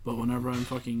But whenever I'm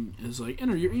fucking, it's like,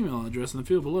 enter your email address in the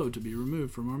field below to be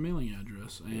removed from our mailing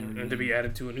address. And to be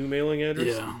added to a new mailing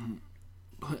address? Yeah.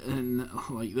 And,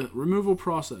 like, the removal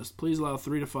process, please allow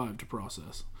 3 to 5 to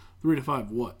process. 3 to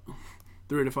 5 what?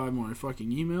 3 to 5 more fucking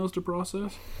emails to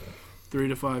process? 3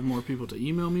 to 5 more people to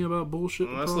email me about bullshit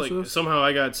to that's process? like, somehow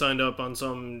I got signed up on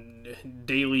some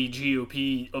daily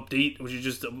GOP update, which is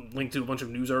just a link to a bunch of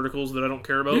news articles that I don't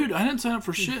care about. Dude, I didn't sign up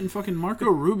for shit, and fucking Marco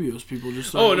Rubio's people just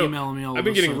started emailing me all I've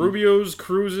been getting Rubio's,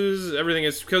 Cruz's, everything.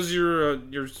 It's because you're a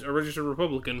registered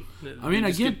Republican. I mean,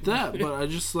 I get that, but I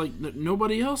just, like,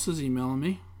 nobody else is emailing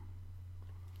me.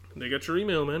 They got your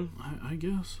email, man. I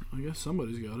guess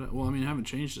somebody's got it. Well, I mean, I haven't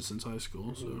changed it since high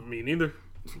school, so... Me neither.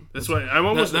 That's why I'm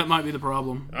almost... That might be the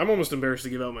problem. I'm almost embarrassed to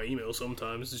give out my email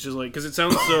sometimes. It's just like... Because it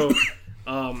sounds so...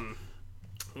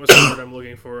 what's the word I'm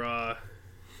looking for? Why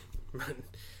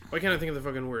can't I think of the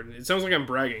fucking word? It sounds like I'm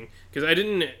bragging. Because I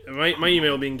didn't... My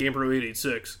email being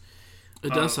GamePro886...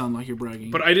 It does sound like you're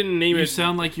bragging. But I didn't name it... You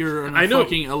sound like you're a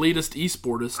fucking elitist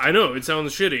esportist. I know, it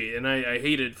sounds shitty, and I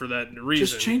hate it for that reason.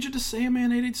 Just change it to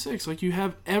Sandman886. Like, you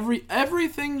have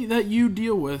everything that you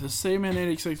deal with is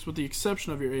Sandman886 with the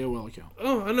exception of your AOL account.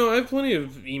 Oh, I know, I have plenty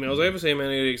of emails. I have a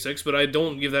Sandman886, but I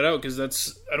don't give that out because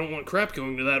I don't want crap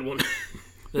going to that one.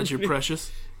 That's your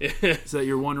precious? Yeah. Is that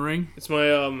your one ring? It's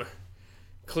my,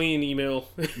 clean email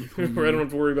where I don't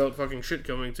have to worry about fucking shit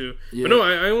coming to. Yeah. But no,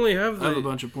 I only have I have a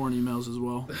bunch of porn emails as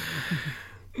well.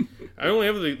 I only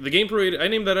have the Game Parade. I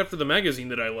named that after the magazine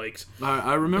that I liked.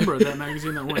 I remember that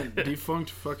magazine that went defunct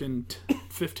fucking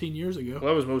 15 years ago. Well,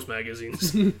 that was most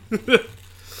magazines.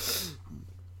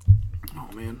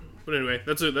 Oh, man. But anyway,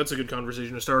 that's a good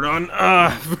conversation to start on.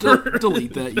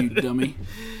 Delete that, you dummy.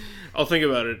 I'll think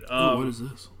about it. What is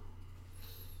this?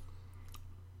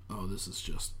 Oh, this is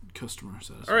just customer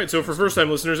satisfaction. All right, so for first-time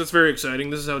listeners, that's very exciting.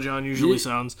 This is how John usually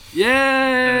sounds.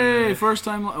 Yay!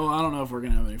 First-time... Well, I don't know if we're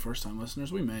going to have any first-time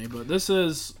listeners. We may, but this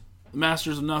is the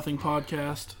Masters of Nothing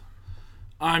podcast.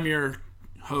 I'm your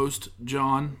host,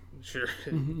 John. Sure.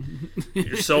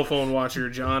 Your cell phone watcher,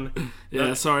 John.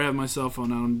 Yeah, sorry, I have my cell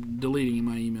phone out. I'm deleting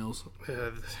my emails.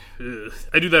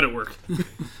 I do that at work.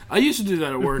 I used to do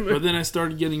that at work, but then I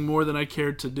started getting more than I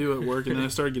cared to do at work, and then I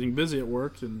started getting busy at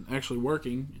work and actually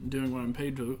working and doing what I'm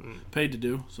paid to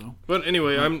do. So, but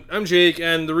anyway, I'm Jake,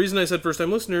 and the reason I said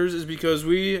first-time listeners is because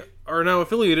we are now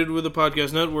affiliated with the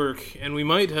podcast network, and we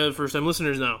might have first-time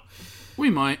listeners now.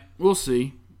 We might. We'll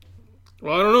see.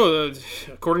 Well, I don't know.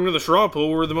 According to the Straw Poll,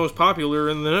 we're the most popular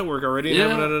in the network already. Yeah,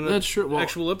 haven't had an that's true. Well,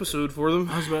 actual episode for them.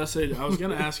 I was about to say, I was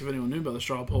going to ask if anyone knew about the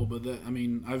Straw Poll, but I've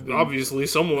been... Obviously,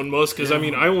 someone must, because, I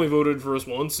only voted for us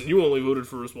once, and you only voted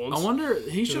for us once. I wonder,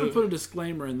 he should have put a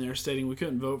disclaimer in there stating we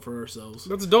couldn't vote for ourselves.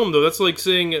 That's dumb, though. That's like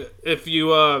saying if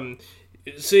you,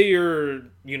 say you're,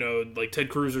 like Ted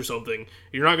Cruz or something,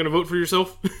 you're not going to vote for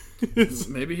yourself?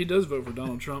 Maybe he does vote for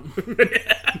Donald Trump.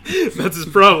 That's his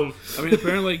problem. I mean,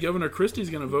 apparently Governor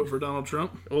Christie's going to vote for Donald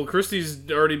Trump. Well, Christie's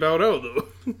already bowed out, though.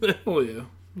 Oh, yeah.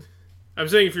 I'm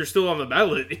saying if you're still on the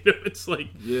ballot, it's like...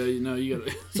 Yeah, you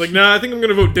gotta... It's like, nah, I think I'm going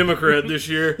to vote Democrat this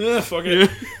year. Yeah, fuck it.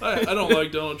 I don't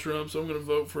like Donald Trump, so I'm going to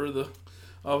vote for the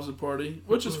opposite party,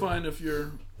 which is fine if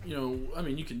you're...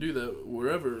 you can do that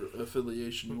wherever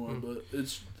affiliation you want, but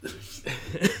it's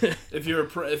if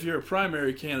you're a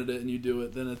primary candidate and you do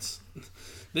it, then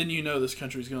this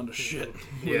country's gone to shit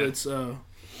with its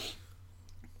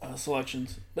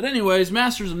selections. But anyways,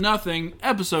 Masters of Nothing,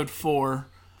 episode 4.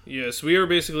 Yes, we are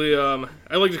basically. I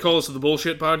like to call this the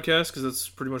bullshit podcast because that's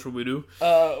pretty much what we do.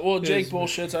 Well, Jake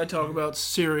bullshits. I talk about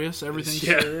serious. Everything's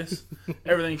serious.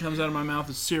 Everything comes out of my mouth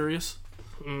is serious.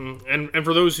 And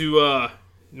for those who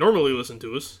normally listen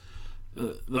to us,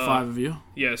 the 5 of you.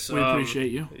 Yes, we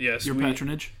appreciate you. Yes, your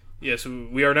patronage. Yes,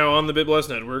 we are now on the BitBlast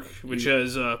Network, which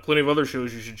has plenty of other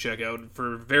shows you should check out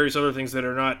for various other things that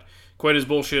are not quite as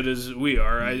bullshit as we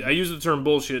are. I use the term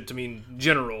bullshit to mean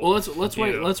general. Well, let's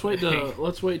wait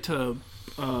to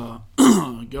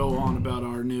go on about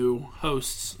our new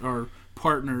hosts, our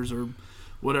partners, or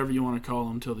whatever you want to call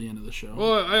them, till the end of the show.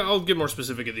 Well, I'll get more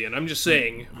specific at the end. I'm just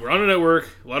saying, we're on a network,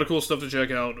 a lot of cool stuff to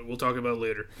check out. We'll talk about it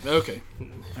later. Okay.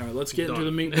 All right, let's get into the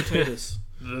meat and potatoes.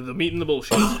 the meat and the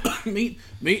bullshit. meat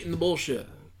and the bullshit.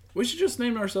 We should just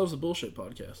name ourselves the Bullshit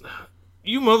Podcast.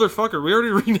 You motherfucker, we already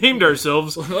renamed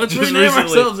ourselves. Let's rename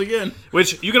ourselves again.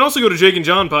 Which, you can also go to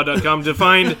jakeandjohnpod.com to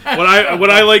find what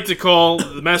I like to call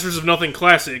the Masters of Nothing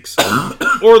Classics,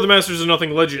 or the Masters of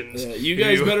Nothing Legends. Yeah, you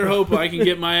guys better hope I can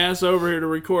get my ass over here to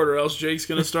record, or else Jake's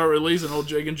going to start releasing old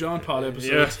Jake and John Pod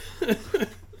episodes. Yeah.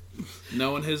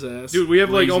 Knowing his ass. Dude, we have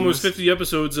like almost 50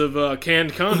 episodes of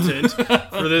canned content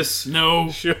for this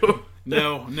show.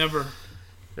 No, never.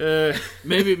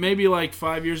 Maybe like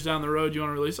 5 years down the road, you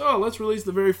want to release. Oh, let's release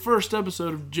the very first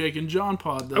episode of Jake and John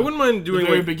Pod. I wouldn't mind doing the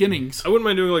very like, beginnings. I wouldn't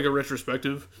mind doing like a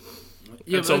retrospective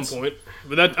at some that's- point.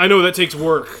 But that I know that takes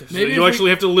work. So Maybe you if actually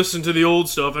have to listen to the old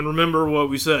stuff and remember what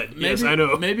we said. Yes, I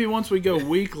know. Maybe once we go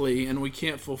weekly and we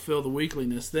can't fulfill the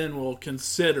weekliness, then we'll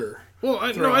consider. Well,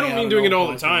 I throwing don't out mean an doing it old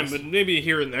all the time, podcast. but maybe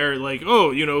here and there, like,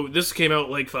 oh, this came out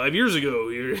like 5 years ago.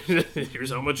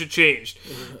 Here's how much it changed.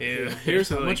 Yeah. Here's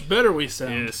how much better we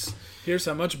sound. Yes. Here's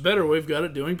how much better we've got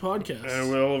at doing podcasts.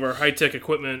 With all of our high-tech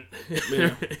equipment.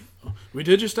 Yeah. We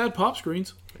did just add pop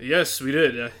screens. Yes, we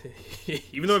did.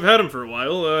 Even though I've had them for a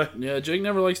while. Yeah, Jake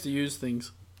never likes to use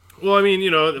things. Well, I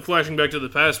mean, flashing back to the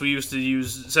past, we used to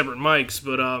use separate mics,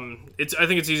 but I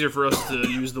think it's easier for us to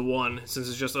use the one since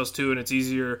it's just us two, and it's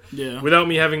easier without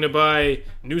me having to buy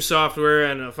new software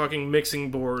and a fucking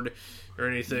mixing board or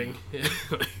anything.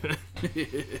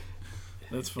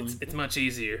 That's funny. It's much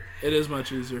easier. It is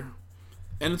much easier.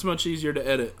 And it's much easier to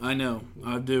edit. I know.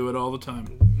 I do it all the time.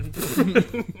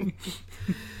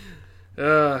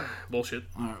 Bullshit.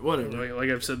 Alright, whatever.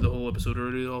 Like I've said the whole episode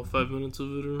already, all 5 minutes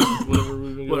of it, or whatever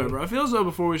we've been going. Whatever. I feel as though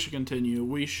before we should continue,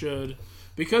 we should,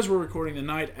 because we're recording the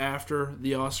night after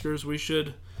the Oscars, we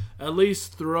should at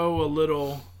least throw a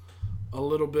little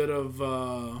bit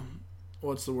of,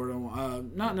 what's the word I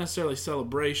want? Not necessarily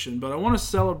celebration, but I want to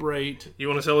celebrate. You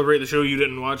want to celebrate the show you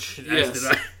didn't watch? Yes. As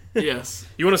did I. Yes.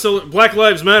 You want to celebrate? Black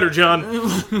Lives Matter, John.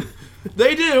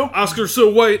 They do. Oscars so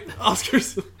white.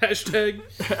 Oscars. Hashtag.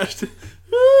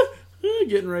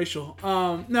 Getting racial.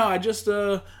 No, I just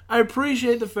I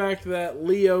appreciate the fact that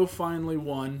Leo finally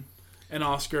won an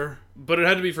Oscar. But it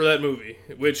had to be for that movie,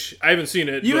 which I haven't seen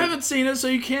it. You haven't seen it, so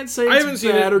you can't say I it's haven't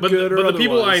seen bad it, or but good or the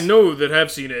people I otherwise. know that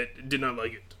have seen it did not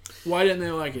like it. Why didn't they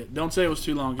like it? Don't say it was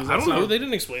too long. Cause I don't know. They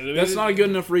didn't explain it. That's not a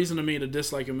good enough reason to me to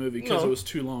dislike a movie because No. it was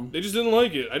too long. They just didn't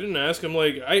like it. I didn't ask. I'm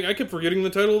like, I kept forgetting the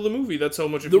title of the movie. That's how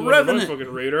much it The flew under my Revenant.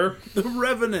 fucking radar. The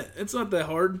Revenant. It's not that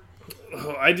hard.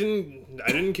 Oh, I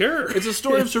didn't care. It's a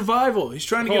story of survival. He's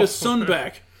trying to get his son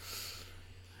back.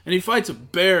 And he fights a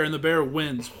bear, and the bear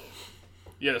wins.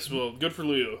 Yes, well, good for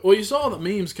Leo. Well, you saw the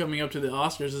memes coming up to the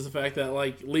Oscars is the fact that,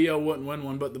 like, Leo wouldn't win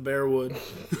one, but the bear would.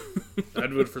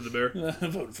 I'd vote for the bear I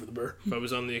voted for the bear. if I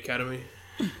was on the Academy.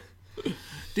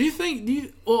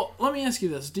 Well, let me ask you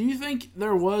this. Do you think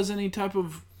there was any type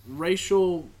of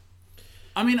racial...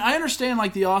 I mean, I understand,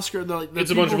 like, the Oscar... the It's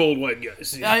a bunch of old white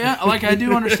guys. I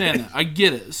do understand that. I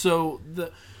get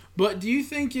it. But do you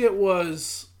think it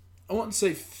was... I wouldn't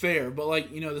say fair, but,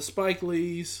 like, the Spike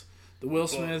Lees... The Will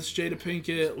Smiths, Jada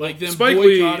Pinkett, like them Spike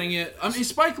Lee- boycotting it. I mean,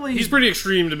 Spike Lee... He's pretty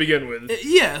extreme to begin with.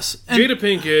 Yes. And Jada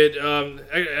Pinkett,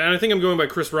 and I think I'm going by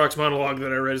Chris Rock's monologue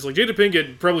that I read. It's like, Jada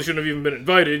Pinkett probably shouldn't have even been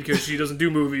invited because she doesn't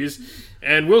do movies.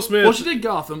 And Will Smith... Well, she did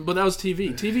Gotham, but that was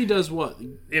TV. TV does what?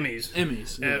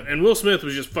 Emmys. Yeah. And Will Smith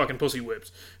was just fucking pussy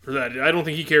whips for that. I don't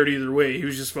think he cared either way. He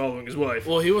was just following his wife.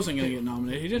 Well, he wasn't going to get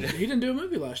nominated. He didn't do a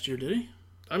movie last year, did he?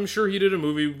 I'm sure he did a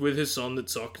movie with his son that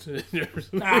sucked.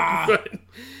 Ah.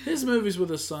 His movies with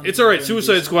his son. It's alright.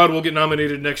 Suicide Squad will get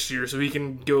nominated next year so he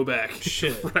can go back.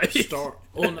 Shit. Right?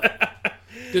 Well, no.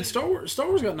 Did Star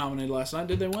Wars got nominated last night?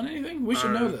 Did they win anything? We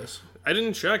should know this. I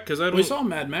didn't check because I don't... We saw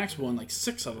Mad Max won like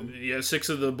 6 of them. Yeah, 6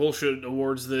 of the bullshit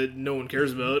awards that no one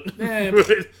cares about. Yeah,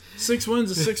 But- 6 wins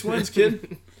is 6 wins,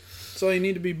 kid. That's all you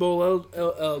need to be bowl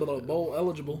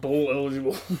eligible. Bowl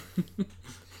eligible.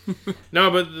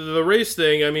 No, but the race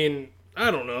thing, I mean,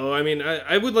 I don't know. I mean,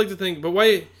 I would like to think, but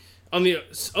why, on the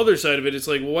other side of it, it's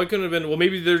like, well, why couldn't it have been, well,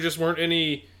 maybe there just weren't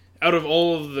any, out of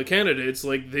all of the candidates,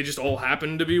 like, they just all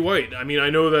happened to be white. I mean,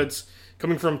 I know that's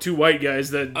coming from 2 white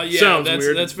guys, that sounds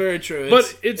weird. That's very true.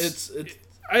 But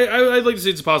I'd like to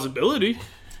say it's a possibility.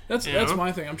 That's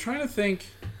my thing. I'm trying to think,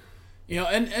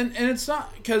 and it's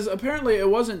not, because apparently it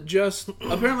wasn't just,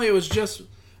 apparently it was just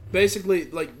basically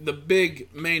like the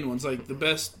big main ones, like the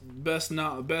best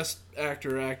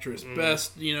actor, actress,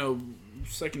 best,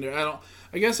 secondary.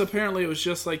 I guess apparently it was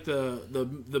just like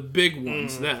the big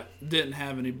ones that didn't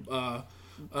have any black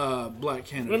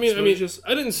candidates. I mean,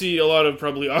 I didn't see a lot of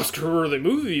probably Oscar-worthy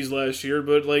movies last year,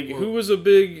 but like, who was in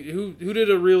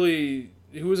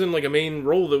like a main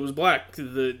role that was black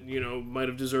that might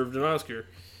have deserved an Oscar?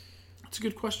 That's a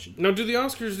good question. Now, do the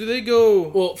Oscars, do they go...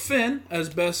 Well, Finn as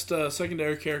best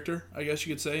secondary character, I guess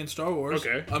you could say, in Star Wars.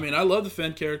 Okay. I mean, I love the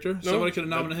Finn character. Somebody could have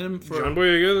nominated him for John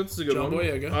Boyega, that's a good John one.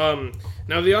 Boyega.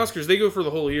 Now, the Oscars, they go for the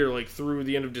whole year, like, through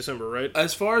the end of December, right?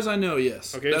 As far as I know,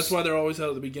 yes. Okay, That's why they're always out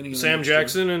at the beginning of the Sam next year.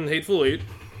 Jackson and Hateful Eight.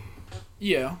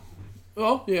 Yeah.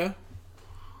 Well, yeah.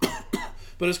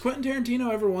 But has Quentin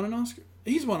Tarantino ever won an Oscar?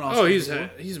 He's won Oscars. Oh, before.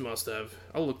 he's must have.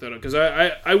 I'll look that up because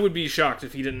I would be shocked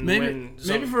if he didn't win.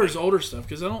 Maybe for his older stuff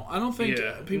because I don't think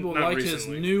people like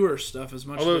recently. his newer stuff as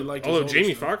much as they like. Although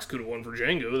Jamie Foxx could have won for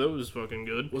Django, that was fucking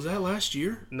good. Was that last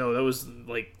year? No, that was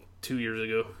like 2 years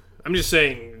ago. I'm just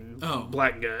saying,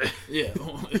 black guy. Yeah.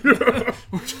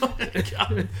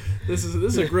 God, this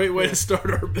is a great way to start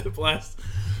our Bit Blast.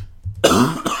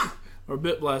 Our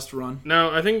Bit Blast run.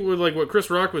 Now, I think with like what Chris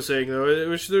Rock was saying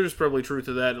though, there's probably truth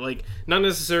to that. Like, not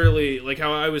necessarily like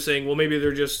how I was saying. Well, maybe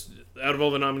they're just out of all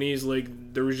the nominees, like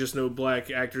there was just no black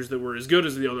actors that were as good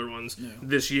as the other ones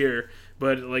this year.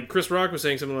 But like Chris Rock was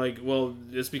saying something like, well,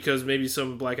 it's because maybe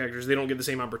some black actors they don't get the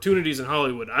same opportunities in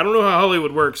Hollywood. I don't know how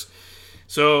Hollywood works,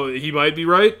 so he might be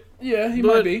right. Yeah, he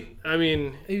might be. I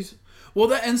mean,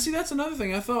 that's another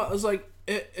thing. I thought I was like.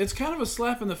 It's kind of a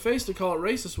slap in the face to call it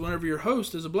racist whenever your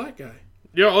host is a black guy.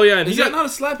 Yeah, oh yeah, and is that not a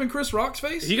slap in Chris Rock's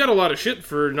face? He got a lot of shit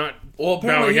for not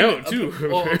bowing out too.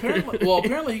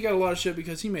 Apparently he got a lot of shit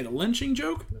because he made a lynching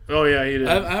joke. Oh yeah, he did.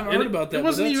 I haven't heard about that. It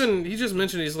wasn't even. He just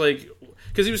mentioned he's like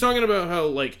because he was talking about how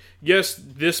like yes,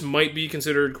 this might be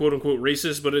considered quote unquote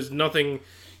racist, but it's nothing,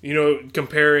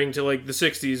 comparing to like the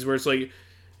 '60s where it's like,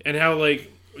 and how like.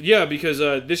 Yeah, because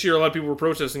this year a lot of people were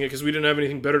protesting it because we didn't have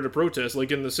anything better to protest.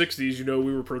 Like in the '60s,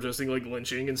 we were protesting like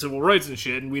lynching and civil rights and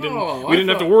shit, and we didn't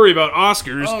have to worry about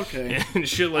Oscars and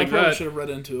shit like that. I probably should have read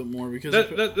into it more because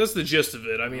that's the gist of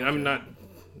it. I mean, I'm not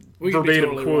verbatim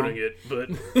totally quoting it, but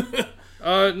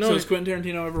no. So has Quentin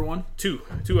Tarantino ever won? Two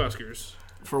Oscars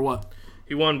for what?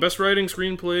 He won Best Writing,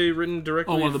 Screenplay written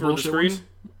directly one of the for the screen. Ones?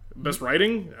 Best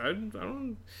Writing? I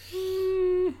don't.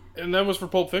 And that was for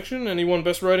Pulp Fiction, and he won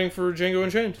Best Writing for Django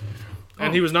Unchained.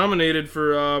 And he was nominated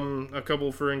for a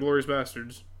couple for Inglourious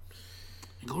Bastards.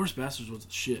 Inglourious Bastards was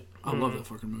the shit. I love that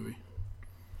fucking movie.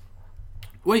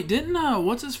 Wait, didn't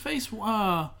what's his face?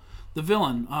 The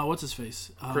villain. What's his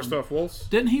face? Christoph Waltz.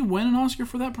 Didn't he win an Oscar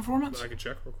for that performance? I can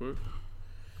check real quick.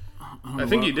 I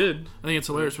think he did. I think it's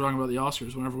hilarious we're talking about the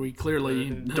Oscars whenever we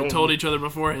clearly told each other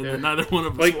beforehand that neither one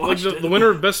of us watched it. The winner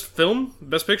of Best Film,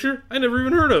 Best Picture, I never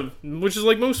even heard of, which is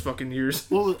like most fucking years.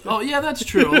 Well, that's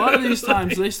true. A lot of these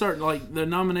times they start like the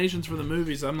nominations for the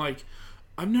movies. I'm like,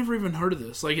 I've never even heard of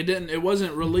this. Like it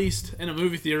wasn't released in a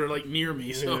movie theater like near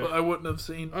me, so I wouldn't have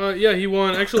seen. He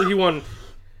won. Actually, he won.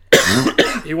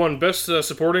 He won Best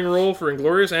Supporting Role for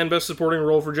Inglourious and Best Supporting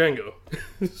Role for Django.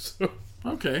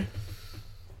 Okay.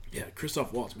 Yeah,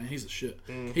 Christoph Waltz, man, he's a shit.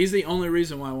 He's the only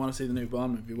reason why I want to see the new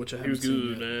Bond movie, which I haven't seen yet. He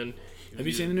was good, man. Have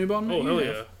you seen the new Bond movie? Oh, hell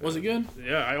yeah. Was it good?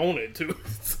 Yeah, I own it, too.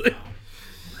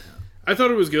 I thought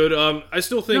it was good. I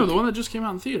still think... No, the one that just came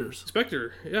out in theaters.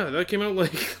 Spectre. Yeah, that came out,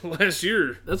 like, last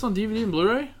year. That's on DVD and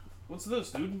Blu-ray? What's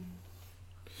this, dude?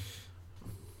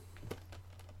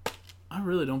 I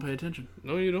really don't pay attention.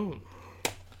 No, you don't.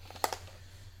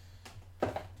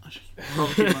 I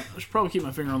should probably keep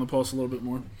my finger on the pulse a little bit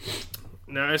more.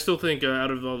 Now, I still think out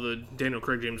of all the Daniel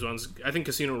Craig James Bonds, I think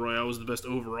Casino Royale was the best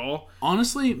overall.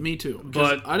 Honestly, me too.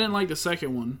 But I didn't like the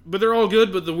second one. But they're all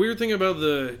good. But the weird thing about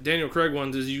the Daniel Craig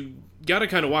ones is you got to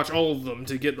kind of watch all of them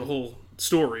to get the whole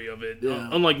story of it. Yeah.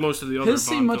 Unlike most of the other His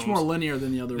seem much films. more linear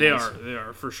than the other They ones. They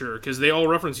are, for sure. Because they all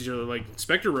reference each other. Like,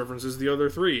 Spectre references the other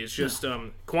three. It's just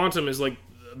Quantum is like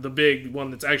the big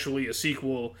one that's actually a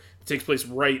sequel. It takes place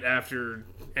right after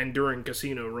and during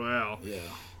Casino Royale. Yeah.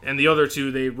 And the other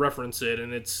two, they reference it,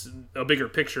 and it's a bigger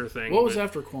picture thing. What was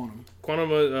after Quantum? Quantum,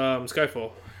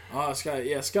 Skyfall.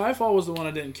 Skyfall was the one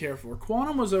I didn't care for.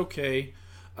 Quantum was okay.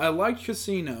 I liked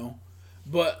Casino,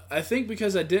 but I think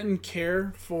because I didn't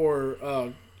care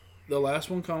for the last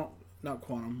one, not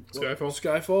Quantum.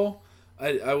 Skyfall?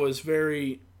 I was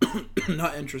very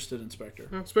not interested in Spectre.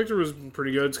 Spectre was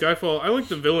pretty good. Skyfall, I like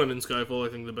the villain in Skyfall,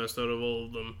 I think, the best out of all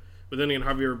of them. But then again,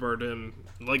 Javier Bardem,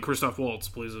 like Christoph Waltz,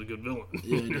 plays a good villain.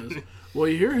 Yeah, he does. Well,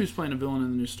 you hear who's playing a villain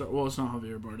in the new Star... Well, it's not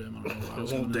Javier Bardem. I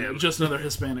don't know. Damn. Just another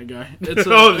Hispanic guy. It's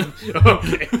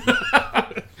okay.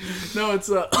 No,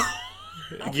 it's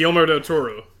Guillermo del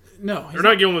Toro. No, or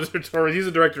not Guillermo del Toro. He's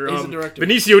a director. He's a director.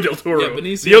 Benicio del Toro. Yeah,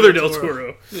 Benicio the other del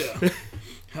Toro. Yeah.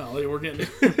 Hell, we're getting...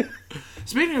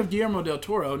 Speaking of Guillermo del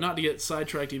Toro, not to get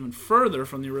sidetracked even further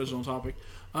from the original topic,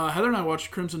 Heather and I watched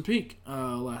Crimson Peak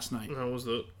last night. How was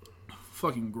that?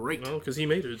 Fucking great. Well, because he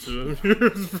made it, so...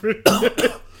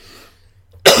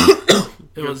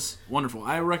 It was wonderful.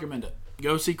 I recommend it.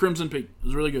 Go see Crimson Peak. It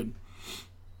was really good.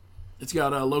 It's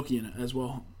got Loki in it as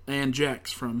well. And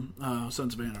Jax from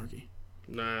Sons of Anarchy.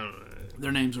 No.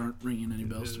 Their names aren't ringing any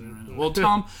bells to me right now. Well,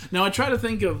 Tom... Now, I try to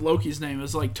think of Loki's name. It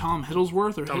was like Tom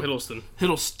Hiddlesworth or... Tom Hiddleston.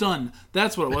 Hiddleston.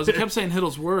 That's what it was. I kept saying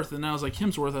Hiddlesworth, and I was like,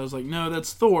 Hemsworth. I was like, no,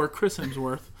 that's Thor, Chris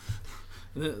Hemsworth.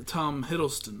 Tom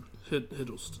Hiddleston.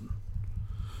 Hiddleston.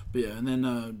 But yeah, and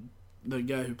then the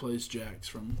guy who plays Jax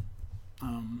from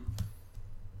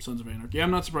Sons of Anarchy.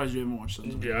 I'm not surprised you haven't watched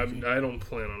Sons of Anarchy. Yeah, I don't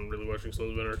plan on really watching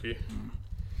Sons of Anarchy.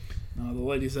 No, the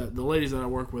ladies that I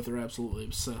work with are absolutely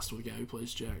obsessed with the guy who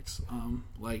plays Jax.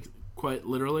 Like quite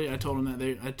literally, I told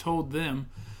them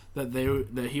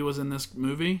that he was in this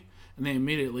movie, and they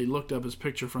immediately looked up his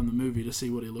picture from the movie to see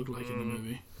what he looked like in the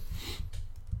movie.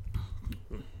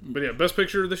 But yeah, best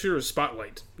picture this year is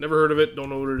Spotlight. Never heard of it. Don't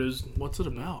know what it is. What's it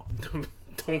about?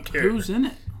 Don't care. Who's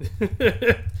in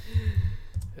it?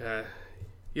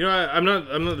 I'm not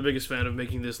the biggest fan of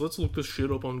making this. Let's look this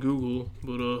shit up on Google,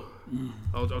 but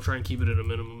I'll try and keep it at a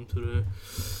minimum today.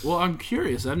 Well, I'm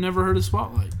curious. I've never heard of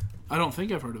Spotlight. I don't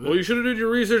think I've heard of it. Well, you should have did your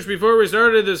research before we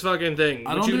started this fucking thing.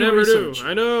 I don't you do never research. do.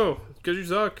 I know, because you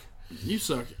suck. You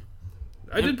suck.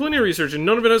 I did plenty of research, and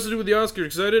none of it has to do with the Oscars,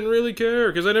 because I didn't really care,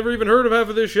 because I never even heard of half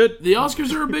of this shit. The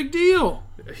Oscars are a big deal.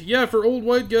 Yeah, for old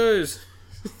white guys.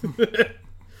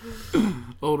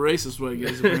 Old racist white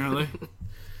guys, apparently.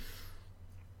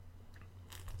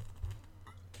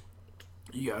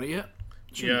 You got it yet?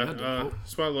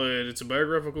 Spotlight. It's a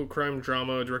biographical crime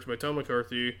drama directed by Tom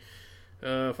McCarthy.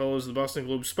 Follows the Boston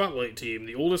Globe Spotlight team,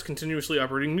 the oldest continuously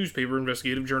operating newspaper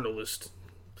investigative journalist.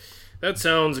 That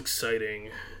sounds exciting.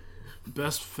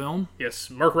 Best film? Yes,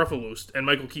 Mark Ruffalo and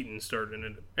Michael Keaton starred in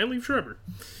it, and Liev Schreiber.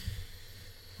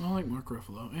 I like Mark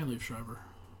Ruffalo and Liev Schreiber.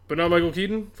 But not Michael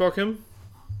Keaton? Fuck him?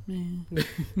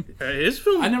 His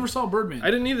film. I never saw Birdman.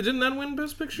 I didn't either. Didn't that win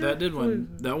Best Picture? That did win.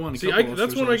 That won. See,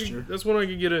 that's one I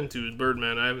could get into. Is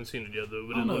Birdman. I haven't seen it yet though.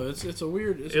 But I don't know. It's a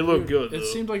weird. It looked good. It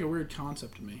seemed like a weird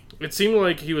concept to me. It seemed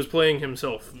like he was playing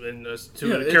himself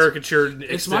to a caricatured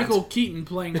extent. It's Michael Keaton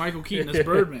playing Michael Keaton as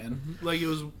Birdman. Like it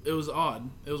was odd.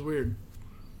 It was weird.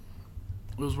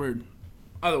 It was weird.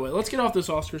 Either way, let's get off this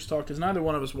Oscars talk because neither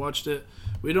one of us watched it.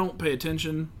 We don't pay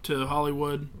attention to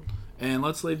Hollywood. And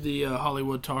let's leave the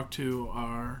Hollywood talk to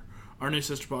our new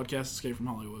sister podcast, Escape from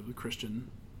Hollywood, with Christian.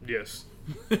 Yes.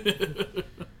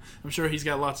 I'm sure he's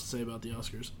got lots to say about the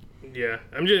Oscars. Yeah.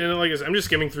 I'm just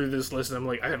skimming through this list, and I'm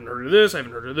like, I haven't heard of this, I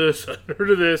haven't heard of this, I haven't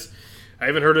heard of this, I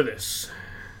haven't heard of this.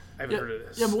 I haven't heard of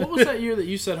this. Yeah, but what was that year that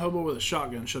you said Hobo with a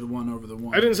Shotgun should have won over the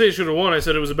one? I didn't say it should have won, I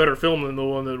said it was a better film than the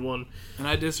one that won. And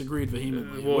I disagreed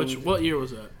vehemently. What year was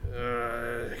that?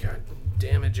 God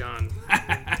damn it, John.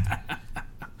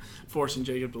 Forcing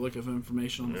Jacob to look up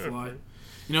information on the fly.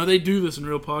 You know, they do this in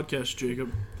real podcasts,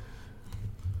 Jacob.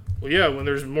 Well, yeah, when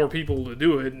there's more people to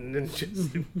do it. And then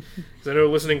just, cause I know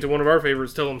listening to one of our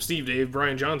favorites, Tell 'em Steve Dave,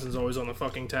 Brian Johnson's always on the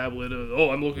fucking tablet.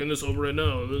 I'm looking this over right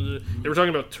now. They were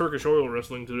talking about Turkish oil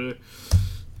wrestling today.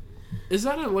 Is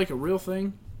that like a real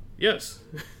thing? Yes.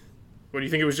 What, do you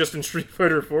think it was just in Street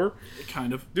Fighter 4?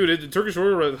 Kind of. Dude, Turkish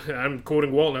oil, I'm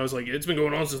quoting Walt, and I was like, it's been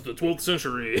going on since the 12th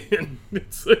century. And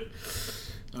it's like...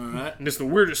 All right. And it's the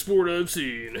weirdest sport I've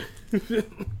seen.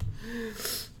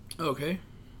 Okay.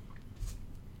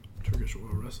 Turkish oil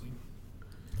wrestling.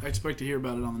 I expect to hear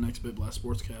about it on the next Bit Blast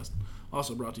Sportscast.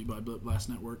 Also brought to you by Bit Blast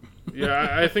Network. Yeah,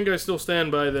 I think I still stand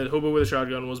by that Hobo with a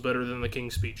Shotgun was better than The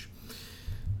King's Speech.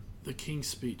 The King's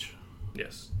Speech.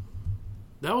 Yes.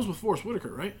 That was with Forrest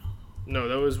Whitaker, right? No,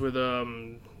 that was with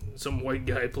some white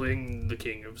guy playing the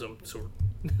king of some sort.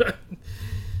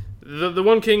 The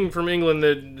one king from England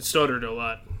that stuttered a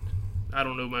lot. I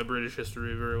don't know my British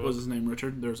history very well. Was his name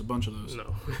Richard? There's a bunch of those.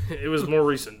 No. It was more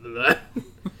recent than that.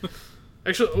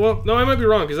 Actually, well, no, I might be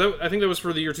wrong, because I think that was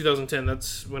for the year 2010.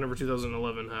 That's whenever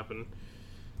 2011 happened.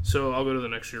 So I'll go to the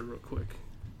next year real quick.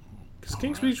 Because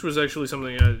King's Speech was actually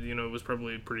something was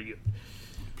probably pretty good.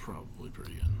 Probably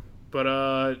pretty good. But,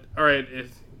 alright.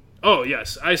 Oh,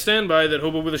 yes. I stand by that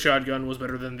Hobo with a Shotgun was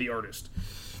better than The Artist.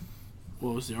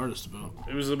 What was The Artist about?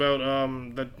 It was about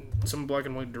that some black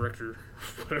and white director,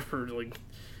 whatever, like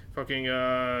fucking it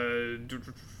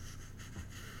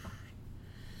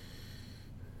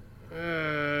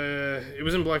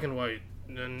was in black and white,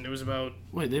 and it was about.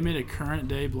 Wait, they made a current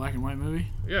day black and white movie?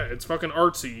 Yeah, it's fucking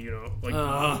artsy,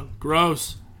 like.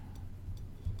 Gross.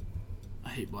 I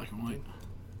hate black and white.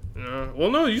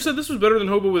 Well, no, you said this was better than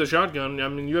Hobo with a Shotgun. I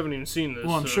mean, you haven't even seen this.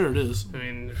 Well, I'm sure it is. I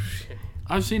mean,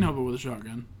 I've seen Hobo with a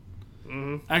Shotgun.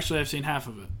 Mm-hmm. Actually, I've seen half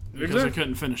of it because I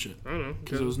couldn't finish it. I don't know,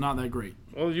 because it was not that great.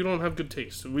 Well, you don't have good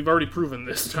taste. We've already proven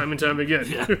this time and time again.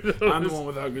 Yeah, I'm the one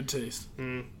without good taste.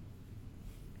 Mm.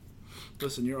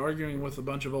 Listen, you're arguing with a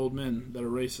bunch of old men that are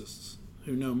racists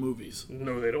who know movies.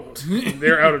 No, they don't.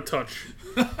 They're out of touch.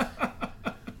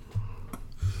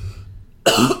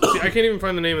 See, I can't even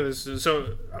find the name of this.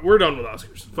 So, we're done with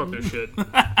Oscars. Fuck this shit.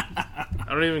 I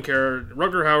don't even care.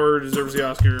 Rutger Hauer deserves the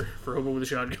Oscar for Hobo with a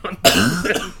Shotgun.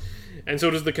 And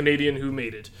so does the Canadian who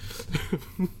made it.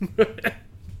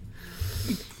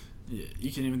 Yeah,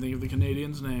 you can't even think of the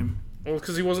Canadian's name. Well,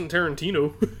 because he wasn't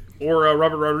Tarantino. Or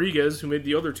Robert Rodriguez, who made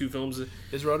the other two films.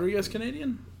 Is Rodriguez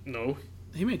Canadian? No.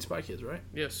 He made Spy Kids, right?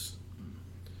 Yes.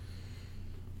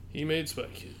 He made Spy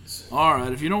Kids. All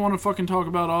right, if you don't want to fucking talk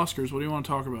about Oscars, what do you want to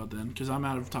talk about then? Because I'm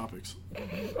out of topics.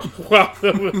 Wow.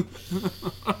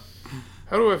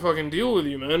 How do I fucking deal with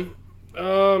you, man?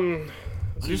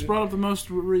 I just brought up the most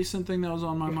recent thing that was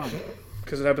on my mind.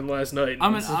 Because it happened last night.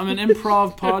 I'm an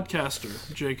improv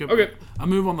podcaster, Jacob. Okay. I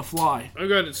move on the fly. I've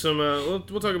got some, we'll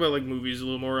talk about, like, movies a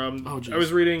little more. geez. I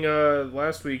was reading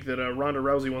last week that Ronda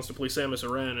Rousey wants to play Samus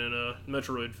Aran in a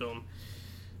Metroid film,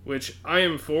 which I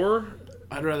am for.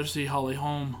 I'd rather see Holly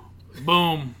Holm.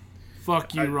 Boom.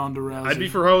 Fuck you, Ronda Rousey. I'd be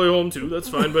for Holly Holm, too, that's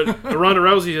fine, but Ronda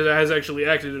Rousey has actually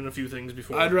acted in a few things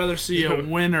before. I'd rather see a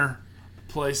winner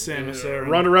play Samus Aran.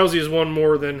 Ronda Rousey has won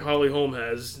more than Holly Holm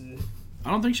has.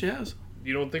 I don't think she has.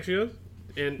 You don't think she has?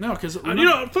 And No, because...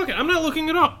 fuck it, I'm not looking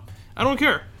it up. I don't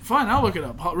care. Fine, I'll look it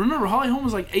up. Remember, Holly Holm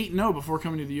was like 8-0 before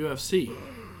coming to the UFC.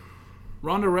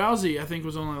 Ronda Rousey, I think,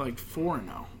 was only like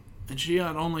 4-0. And she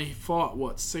had only fought,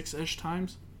 6-ish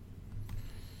times?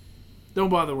 Don't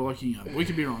bother looking up. We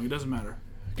could be wrong. It doesn't matter.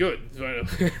 Good.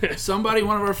 Somebody,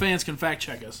 one of our fans, can fact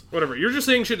check us. Whatever. You're just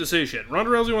saying shit to say shit.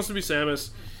 Ronda Rousey wants to be Samus.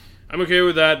 I'm okay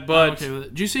with that, but... I'm okay with it.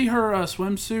 Did you see her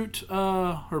swimsuit,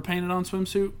 her painted-on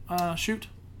swimsuit shoot?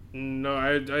 No,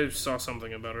 I saw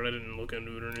something about it. I didn't look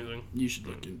into it or anything. You should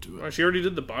look into it. Well, she already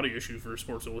did the body issue for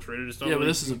Sports Illustrated. It's not Yeah, really... but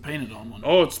this is a painted-on one.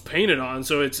 Oh, it's painted on,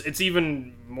 so it's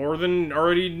even more than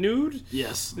already nude?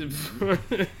 Yes. They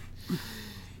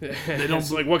don't...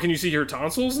 It's like, what, can you see her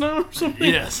tonsils now or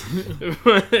something? Yes.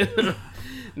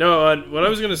 No, what I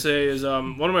was going to say is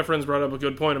one of my friends brought up a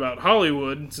good point about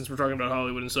Hollywood, since we're talking about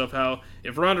Hollywood and stuff, how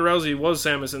if Ronda Rousey was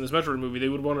Samus in this Metroid movie, they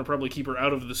would want to probably keep her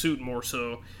out of the suit more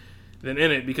so than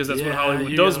in it, because that's what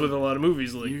Hollywood does with a lot of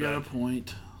movies like that. You got a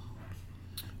point.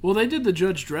 Well, they did the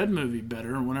Judge Dredd movie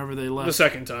better whenever they left. The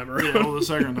second time around. Yeah, well, the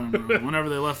second time around. Whenever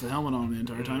they left the helmet on the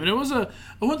entire time. And it was I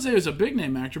wouldn't say he was a big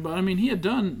name actor, but I mean, he had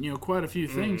done, quite a few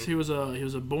things. He was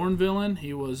a Bourne villain.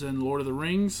 He was in Lord of the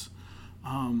Rings.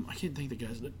 I can't think the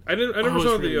guy's name. I never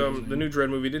saw the new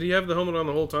Dredd movie. Did he have the helmet on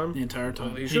the whole time? The entire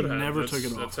time. Well, he should have. Never took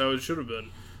it off. That's how it should have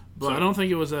been. But so, I don't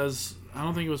think it was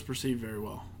perceived very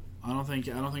well. I don't think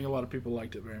a lot of people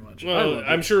liked it very much. Well,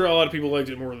 I'm sure a lot of people liked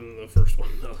it more than the first one,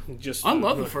 though. I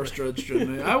love the first Judge Dredd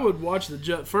movie. I would watch the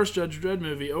first Judge Dredd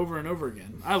movie over and over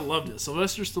again. I loved it.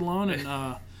 Sylvester Stallone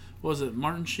and was it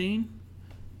Martin Sheen?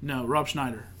 No, Rob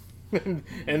Schneider.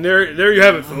 And there you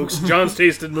have it, folks. John's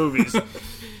tasted movies.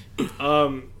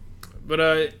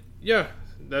 Yeah,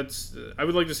 that's. I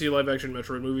would like to see a live action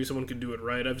Metroid movie. Someone could do it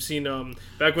right. I've seen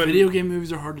back when video game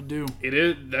movies are hard to do. It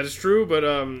is. That is true, but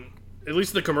at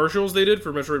least the commercials they did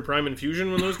for Metroid Prime and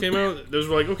Fusion when those came out, those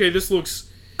were like, okay, this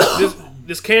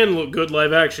can look good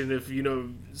live action if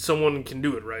someone can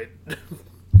do it right.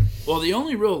 Well, the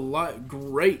only real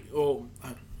great. Well,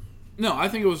 no, I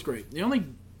think it was great. The only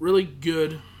really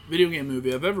good video game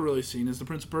movie I've ever really seen is the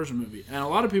Prince of Persia movie, and a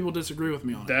lot of people disagree with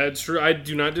me on it. That's true. I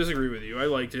do not disagree with you. I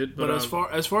liked it, but as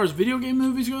far as video game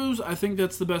movies goes, I think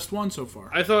that's the best one so far.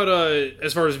 I thought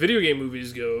as far as video game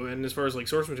movies go, and as far as like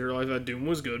source material, I thought Doom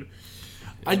was good.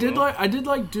 I did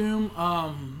like Doom.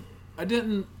 I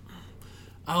didn't.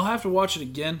 I'll have to watch it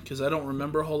again because I don't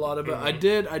remember a whole lot of it.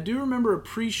 Mm-hmm. I do remember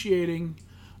appreciating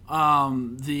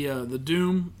the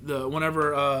Doom.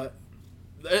 Whenever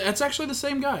it's actually the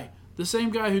same guy. The same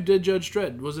guy who did Judge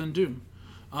Dredd was in Doom.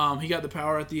 He got the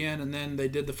power at the end, and then they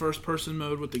did the first-person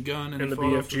mode with the gun and the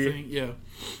BFG. The thing. Yeah,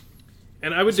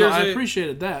 and I would say I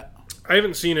appreciated that. I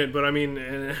haven't seen it, but I mean,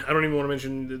 I don't even want to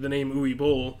mention the name Uwe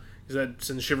Boll because that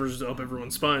sends shivers up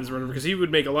everyone's spines or whatever. Because he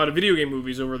would make a lot of video game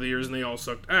movies over the years, and they all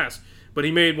sucked ass. But he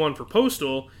made one for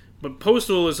Postal, but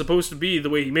Postal is supposed to be the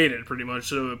way he made it, pretty much.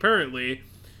 So apparently,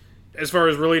 as far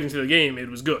as relating to the game, it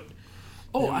was good.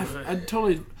 Oh, I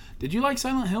totally. Did you like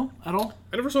Silent Hill at all?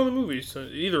 I never saw the movies,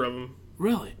 either of them.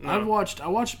 Really? No. I watched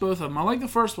both of them. I like the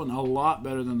first one a lot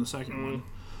better than the second one.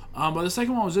 But the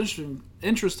second one was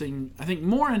interesting. I think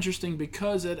more interesting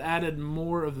because it added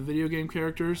more of the video game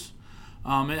characters.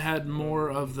 It had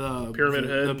more of the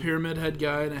pyramid head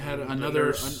guy, and it had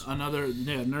another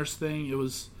nurse thing. It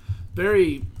was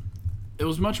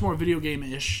much more video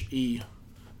game-ish-y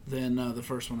than the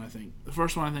first one, I think. The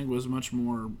first one, I think, was much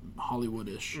more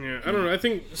Hollywood-ish. Yeah, I don't know. I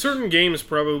think certain games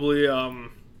probably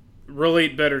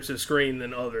relate better to screen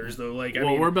than others, though. Like, I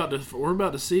mean, we're about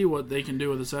to see what they can do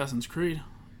with Assassin's Creed.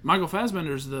 Michael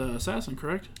Fassbender's the assassin,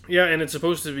 correct? Yeah, and it's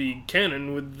supposed to be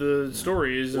canon with the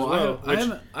stories as well.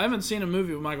 I haven't seen a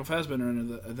movie with Michael Fassbender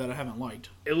in it that I haven't liked.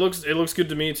 It looks good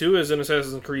to me too, as an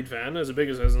Assassin's Creed fan, as a big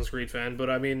Assassin's Creed fan. But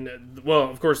I mean, well,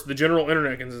 of course, the general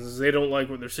internet consensus, they don't like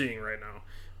what they're seeing right now.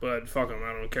 But fuck them,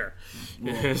 I don't care.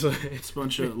 Well, it's a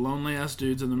bunch of lonely ass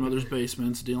dudes in their mother's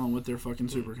basements dealing with their fucking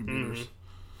supercomputers.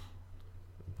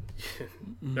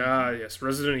 Yes,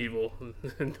 Resident Evil.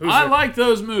 I like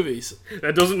those movies.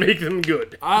 That doesn't make them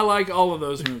good. I like all of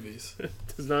those movies.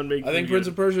 Does not make. I think Prince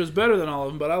of Persia is better than all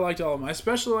of them, but I liked all of them. I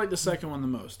especially like the second one the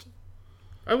most.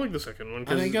 I like the second one.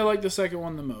 I think I like the second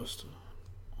one the most.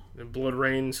 Blood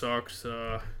Rain sucked.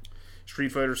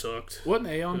 Street Fighter sucked. Wasn't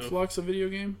Aeon Flux a video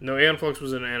game? No, Aeon Flux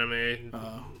was an anime.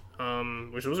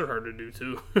 Which those are hard to do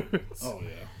too. Oh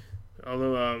yeah.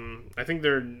 Although I think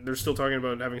they're still talking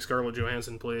about having Scarlett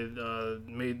Johansson play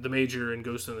the Major in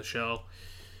Ghost in the Shell,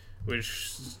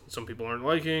 which some people aren't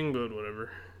liking, but whatever.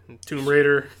 Tomb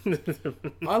Raider.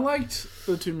 I liked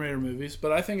the Tomb Raider movies,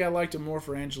 but I think I liked them more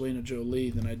for Angelina Jolie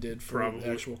than I did for the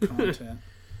actual content.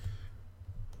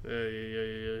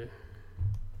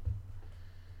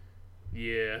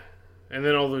 Yeah. And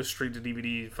then all those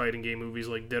straight-to-DVD fighting game movies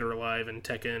like Dead or Alive and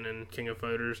Tekken and King of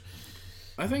Fighters.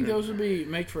 I think those would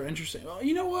make for interesting... Oh,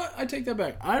 you know what? I take that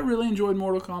back. I really enjoyed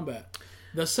Mortal Kombat.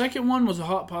 The second one was a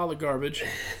hot pile of garbage,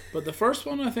 but the first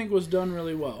one I think was done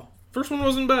really well. First one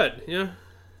wasn't bad, yeah.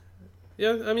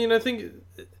 Yeah, I mean, I think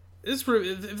if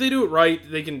they do it right,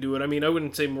 they can do it. I mean, I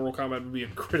wouldn't say Mortal Kombat would be a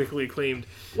critically acclaimed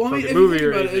movie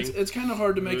or anything. It's kind of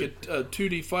hard to make a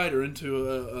 2D fighter into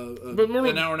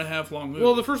an hour and a half long movie.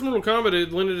 Well, the first Mortal Kombat,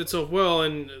 it lended itself well,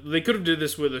 and they could have did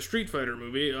this with a Street Fighter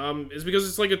movie, is because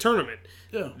it's like a tournament.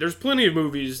 Yeah. There's plenty of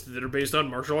movies that are based on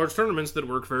martial arts tournaments that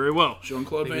work very well.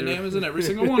 Jean-Claude Van Damme is in every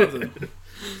single one of them.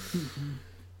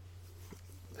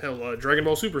 Hell, Dragon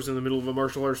Ball Super's in the middle of a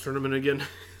martial arts tournament again.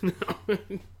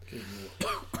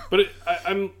 But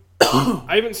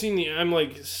I haven't seen I'm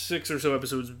like 6 or so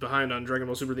episodes behind on Dragon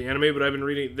Ball Super the anime, but I've been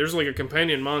reading. There's like a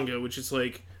companion manga, which is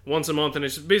like once a month, and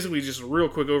it's basically just a real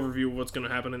quick overview of what's going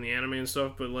to happen in the anime and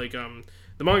stuff. But like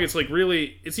the manga, it's like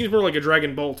really, it seems more like a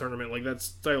Dragon Ball tournament, like that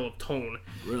style of tone,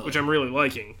 which I'm really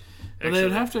liking. But they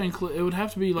would have to include. It would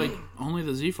have to be like only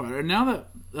the Z Fighter. And now that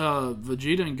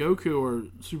Vegeta and Goku are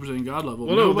Super Saiyan God level,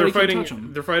 well, no, they're fighting.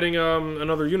 They're fighting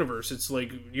another universe. It's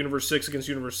like Universe 6 against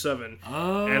Universe 7.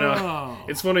 Oh, and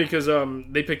it's funny because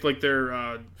they picked like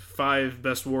their 5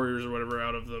 best warriors or whatever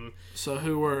out of them. So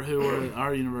who were in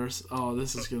our universe? Oh,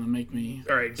 this is gonna make me.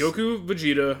 All right, Goku,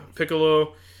 Vegeta,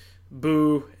 Piccolo,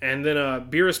 Boo, and then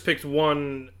Beerus picked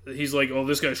one. He's like, oh,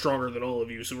 this guy's stronger than all of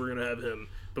you, so we're gonna have him.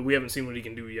 But we haven't seen what he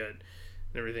can do yet.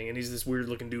 And everything, and he's this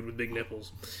weird-looking dude with big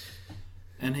nipples.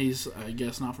 And he's, I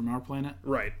guess, not from our planet?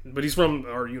 Right, but he's from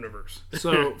our universe.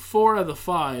 So 4 of the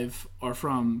 5 are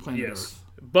from planet Earth.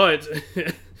 But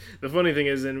the funny thing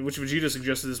is, and which Vegeta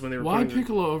suggested this when they were why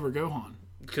Piccolo over Gohan?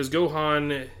 Because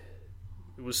Gohan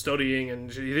was studying,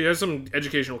 and he has some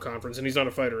educational conference, and he's not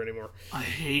a fighter anymore. I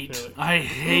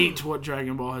hate what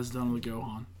Dragon Ball has done with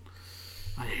Gohan.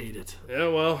 I hate it. Yeah,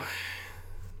 well...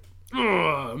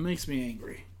 Ugh, it makes me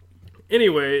angry.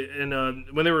 Anyway, and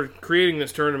when they were creating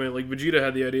this tournament, like Vegeta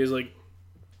had the idea, is like,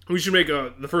 we should make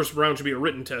the first round should be a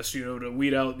written test, to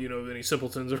weed out, any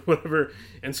simpletons or whatever.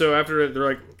 And so after it, they're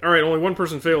like, all right, only one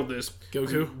person failed this.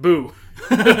 Goku? Boo.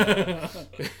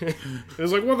 It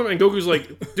was like, what the... And Goku's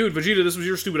like, dude, Vegeta, this was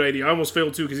your stupid idea. I almost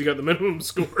failed too because he got the minimum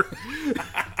score.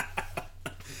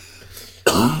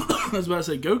 I was about to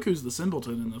say, Goku's the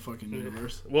simpleton in the fucking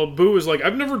universe. Well, Boo is like,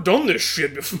 I've never done this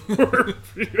shit before.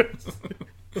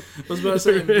 I was about to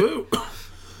say, Boo.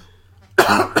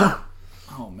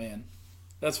 Oh, man.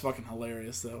 That's fucking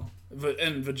hilarious, though.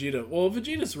 And Vegeta. Well,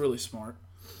 Vegeta's really smart.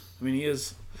 I mean, he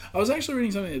is... I was actually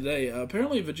reading something today.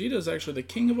 Apparently, Vegeta is actually the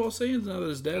king of all Saiyans now that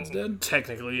his dad's dead.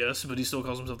 Technically, yes, but he still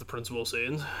calls himself the Prince of all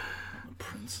Saiyans.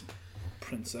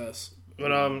 Princess.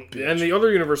 But, and the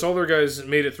other universe, all their guys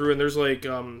made it through, and there's, like,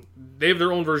 they have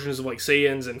their own versions of, like,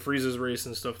 Saiyans and Frieza's race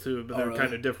and stuff, too, but they're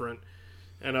kind of different.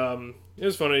 And, it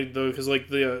was funny, though, because, like,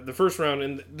 the first round,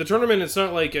 and the tournament, it's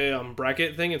not like a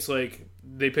bracket thing, it's like,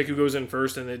 they pick who goes in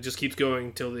first, and it just keeps going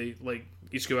until they, like,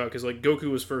 each go out, because, like, Goku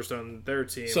was first on their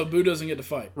team. So Boo doesn't get to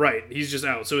fight? Right, he's just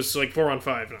out, so it's, like,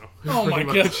 4-on-5 now. Oh, my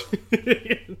gosh.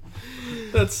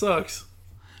 That sucks.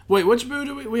 Wait, which Boo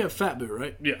do we have? Fat Boo,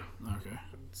 right? Yeah. Okay.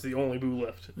 It's the only Boo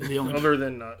left. The only other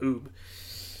than Oob.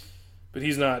 But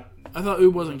he's not... I thought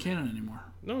Oob wasn't canon anymore.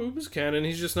 No, Oob is canon.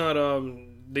 He's just not...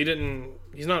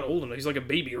 He's not old enough. He's like a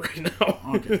baby right now.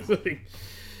 Okay.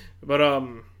 But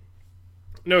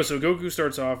No, so Goku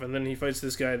starts off, and then he fights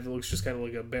this guy that looks just kind of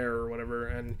like a bear or whatever,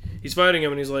 and he's fighting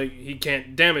him, and he's like, he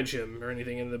can't damage him or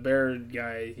anything, and the bear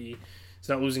guy, he's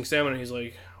not losing stamina, he's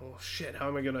like, oh shit, how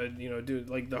am I gonna, do it?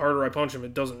 Like, the harder I punch him,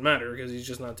 it doesn't matter, because he's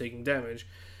just not taking damage.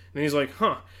 And then he's like,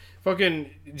 fucking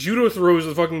judo throws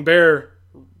the fucking bear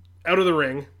out of the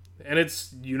ring, and it's,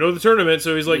 the tournament,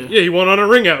 so he's like, yeah he won on a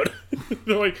ring out.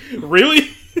 They're like, really?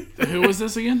 Who was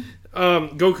this again?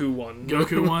 Goku won.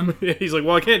 Goku won? He's like,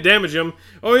 well, I can't damage him.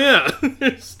 Oh, yeah.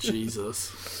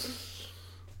 Jesus.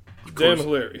 Damn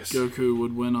hilarious. Goku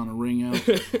would win on a ring out.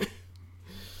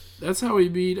 That's how he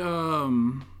beat,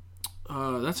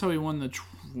 that's how he won the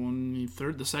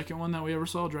 23rd, the second one that we ever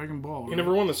saw, Dragon Ball. Right? He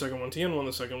never won the second one. Tien won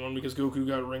the second one because Goku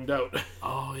got ringed out.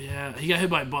 Oh, yeah. He got hit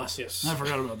by a bus. Yes. I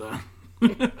forgot about that.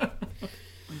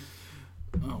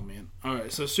 Oh, man. All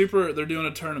right, so Super, they're doing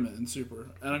a tournament in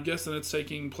Super, and I'm guessing it's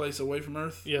taking place away from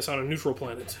Earth? Yes, on a neutral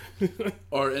planet.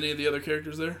 Are any of the other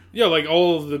characters there? Yeah, like,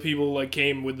 all of the people, like,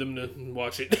 came with them to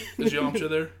watch it. Is Yamcha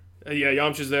there? Yeah,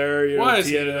 Yamcha's there. Why is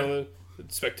he there?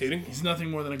 Spectating. He's nothing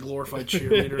more than a glorified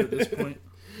cheerleader at this point.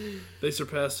 They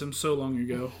surpassed him so long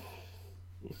ago.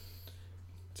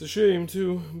 It's a shame,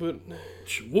 too, but...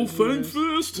 Wolfang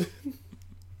Fist!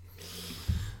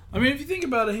 I mean, if you think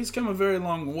about it, he's come a very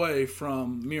long way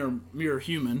from mere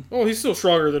human. Oh, he's still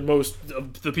stronger than most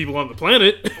of the people on the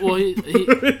planet. Well,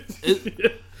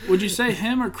 would you say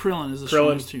him or Krillin is the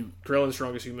strongest human? Krillin's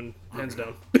strongest human, hands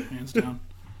down. Hands down.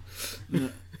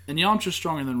 And Yamcha's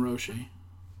stronger than Roshi.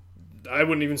 I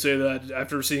wouldn't even say that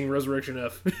after seeing Resurrection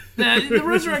F. The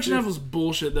Resurrection F was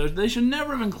bullshit, though. They should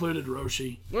never have included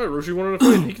Roshi. Well, Roshi wanted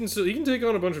to fight. He can take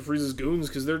on a bunch of Frieza's goons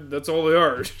because that's all they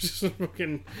are. Just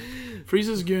fucking...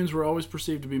 Frieza's goons were always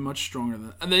perceived to be much stronger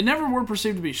than... And they never were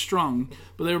perceived to be strong,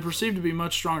 but they were perceived to be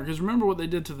much stronger. Because remember what they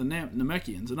did to the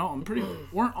Namekians and all.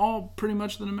 Weren't all pretty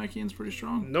much the Namekians pretty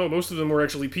strong? No, most of them were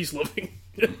actually peace-loving.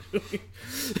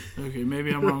 Okay,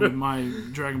 maybe I'm wrong with my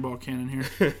Dragon Ball canon here.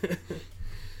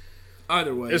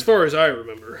 Either way. As far as I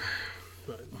remember.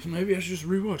 Maybe I should just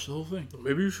rewatch the whole thing.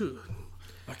 Maybe you should.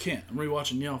 I can't. I'm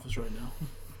rewatching The Office right now.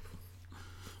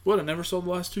 What? I never saw the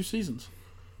last 2 seasons.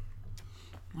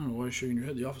 I don't know why you're shaking your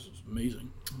head. The Office was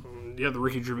amazing. Yeah, the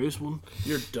Ricky Gervais one.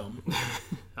 You're dumb.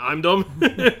 I'm dumb?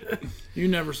 You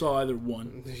never saw either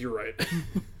one. You're right.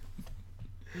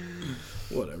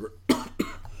 Whatever.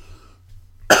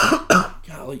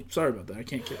 Golly. Sorry about that. I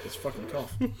can't get this fucking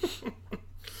cough.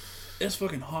 It's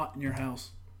fucking hot in your house.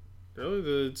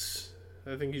 Really?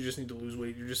 I think you just need to lose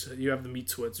weight. You have the meat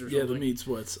sweats or something. Yeah, the meat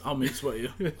sweats. I'll meat sweat you.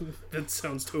 That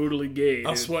sounds totally gay.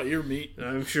 I'll sweat your meat.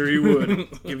 I'm sure you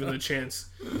would, given the chance.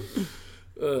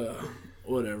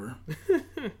 Whatever.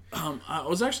 I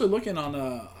was actually looking on.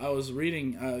 I was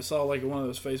reading. I saw like one of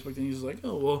those Facebook things. Like,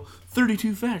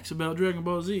 32 facts about Dragon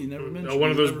Ball Z. Never mentioned.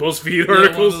 One of those BuzzFeed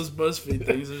articles. One of those BuzzFeed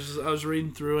things. I was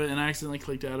reading through it and I accidentally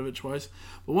clicked out of it twice.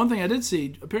 But one thing I did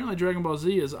see. Apparently, Dragon Ball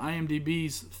Z is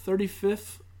IMDb's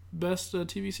 35th best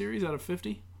TV series out of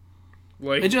 50.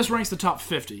 It just ranks the top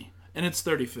 50. And it's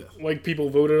 35th. Like people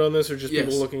voted on this, or just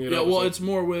people looking at it? Yeah, well, it's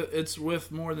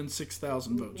with more than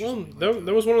 6,000 votes. Well,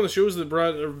 that was one of the shows that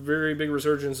brought a very big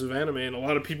resurgence of anime, and a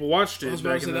lot of people watched it. I was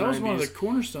about to say, that was one of the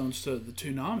cornerstones to the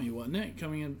Toonami, wasn't it?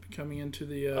 Coming into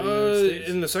the United States?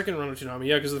 In the second run of Toonami,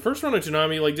 yeah, because the first run of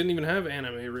Toonami didn't even have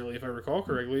anime really, if I recall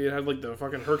correctly. It had the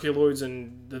fucking Herculoids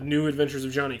and the New Adventures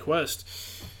of Johnny Quest.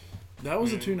 That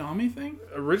was a Toonami thing?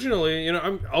 Originally,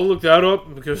 I'll look that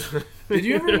up because. Did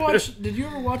you ever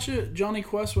watch it, Johnny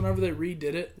Quest, whenever they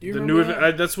redid it? Do you remember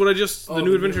that? That's what the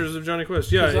New Adventures of Johnny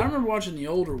Quest. Yeah, I remember watching the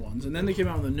older ones, and then they came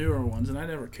out with the newer ones, and I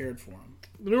never cared for them.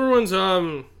 The newer ones, I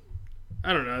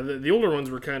don't know. The older ones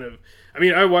were kind of. I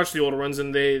mean, I watched the older ones,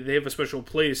 and they have a special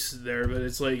place there. But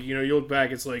it's like you look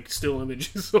back, it's like still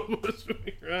images almost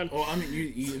moving around. Well, I mean,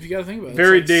 if you got to think about it,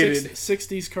 very it's like dated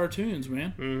 60s cartoons,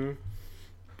 man. Mm-hmm.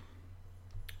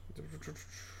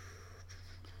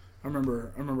 I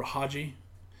remember Haji.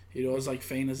 He'd always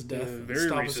feign his death, and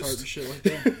stop racist. his heart and shit like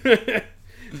that.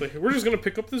 Like, we're just gonna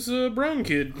pick up this brown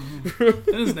kid.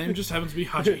 And his name just happens to be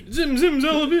Haji. Zim Zim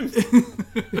Zalabim.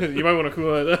 You might want to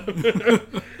cool that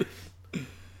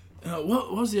up.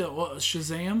 What was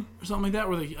Shazam or something like that?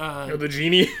 Where the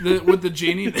genie with the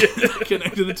genie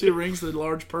connected the two rings, the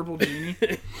large purple genie.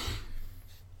 I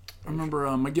remember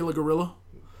Magilla Gorilla.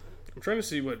 I'm trying to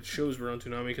see what shows were on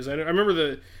Toonami because I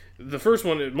remember the first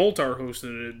one. Moltar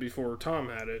hosted it before Tom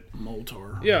had it.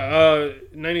 Moltar. Yeah,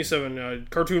 97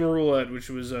 Cartoon Roulette, which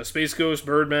was Space Ghost,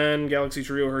 Birdman, Galaxy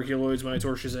Trio, Herculoids,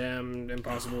 Minotaur, Shazam,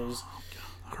 Impossibles.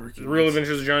 Hercules. The Real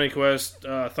Adventures of Johnny Quest,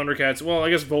 Thundercats. Well, I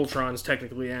guess Voltron's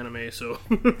technically anime, so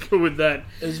go with that.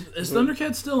 Is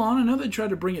Thundercats still on? I know they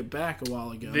tried to bring it back a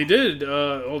while ago. They did.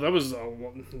 That was.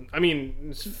 I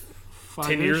mean,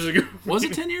 10 years ago. Was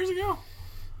it 10 years ago?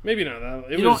 Maybe not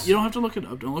that. You don't have to look it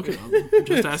up. Don't look it up. I'm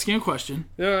just asking a question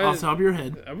off the top of your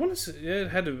head. I want to say it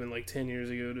had to have been like 10 years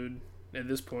ago, dude. At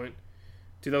this point,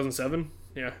 2007.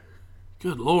 Yeah.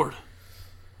 Good Lord,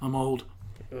 I'm old.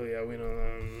 Oh yeah, we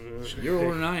know. You're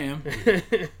older than I am.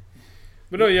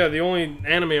 But no, yeah, the only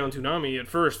anime on Toonami at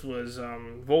first was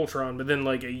Voltron, but then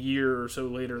like a year or so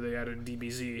later they added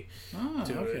DBZ. Oh,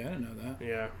 okay, I didn't know that.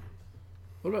 Yeah.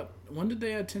 What about when did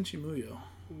they add Tenchi Muyo?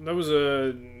 That was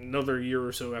another year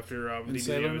or so after DBZ. I would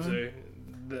say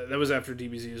that was after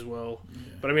DBZ as well. Yeah.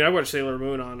 But I mean, I watched Sailor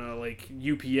Moon on like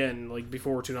UPN, like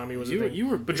before Toonami was a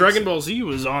thing. But Dragon Ball Z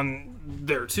was on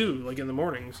there too, like in the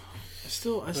mornings. I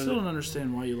still don't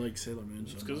understand why you like Sailor Moon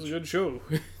so much. Because it's a good show.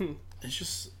 It's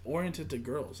just oriented to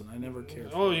girls, and I never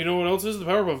cared. Oh, you know what else is? The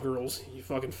Powerpuff Girls. You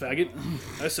fucking faggot.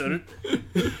 I said it.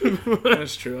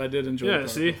 That's true. I did enjoy. Yeah,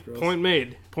 see, Girls. Point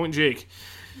made. Point Jake.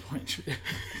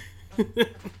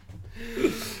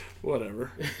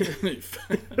 Whatever. I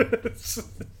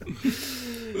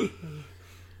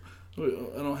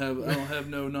don't have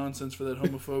no nonsense for that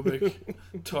homophobic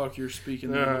talk you're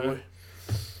speaking there, boy.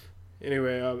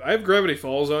 Anyway, I have Gravity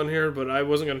Falls on here, but I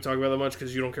wasn't going to talk about that much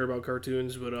because you don't care about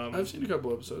cartoons. But I've seen a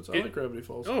couple episodes. I like Gravity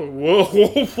Falls. Oh,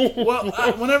 whoa. Well,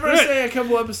 whenever I say a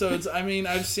couple episodes, I mean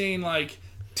I've seen like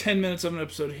 10 minutes of an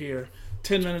episode here,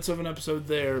 10 minutes of an episode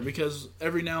there, because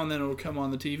every now and then it will come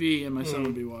on the TV and my son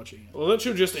would be watching it. Well, that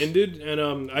show just ended, and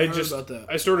I heard about that.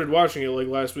 I started watching it like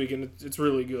last week, and it's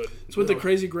really good. It's with the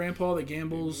crazy grandpa that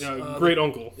gambles. Great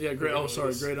uncle. Yeah, great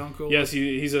uncle. Yes,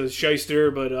 he's a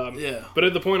shyster, but yeah. But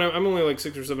at the point, I'm only like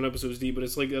 6 or 7 episodes deep, but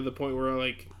it's like at the point where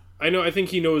I think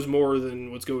he knows more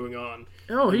than what's going on.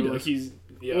 Oh, he does. Like he's.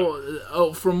 Yeah.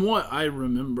 Well, from what I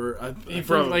remember, I think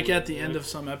like at the end of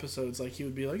some episodes, like he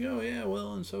would be like, "Oh yeah,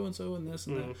 well, and so and this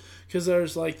and that," because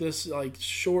there's like this like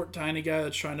short, tiny guy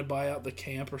that's trying to buy out the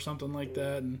camp or something like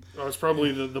that. And it's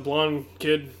probably the blonde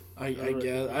kid. I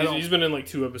guess he's been in like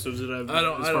 2 episodes that I've.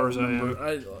 As far as remember.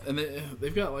 I am. And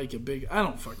they've got like a big. I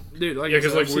don't fucking dude. Like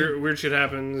because like weird shit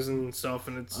happens and stuff,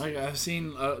 and it's. I've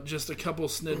seen just a couple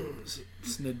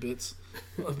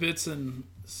bits and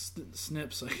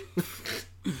snips. Like,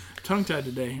 tongue tied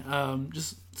today.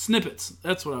 Just snippets.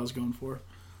 That's what I was going for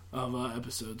of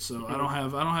episodes. So I don't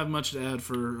have much to add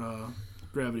for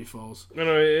Gravity Falls. I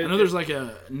know there's like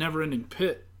a never-ending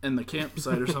pit in the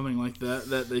campsite or something like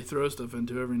that they throw stuff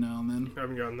into every now and then. I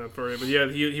haven't gotten that far yet, but yeah,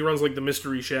 he runs like the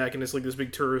Mystery Shack, and it's like this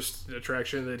big tourist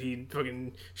attraction that he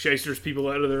fucking shysters people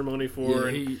out of their money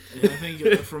for. Yeah, I think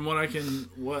from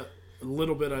what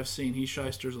little bit I've seen, he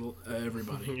shysters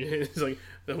everybody. He's like,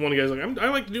 the one guy's like, I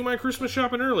like to do my Christmas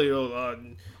shopping early.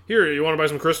 Here, you want to buy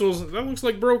some crystals? That looks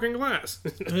like broken glass.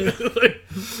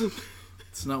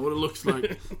 It's not what it looks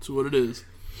like. It's what it is.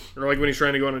 Or like when he's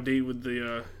trying to go on a date with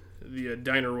the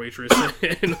diner waitress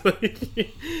and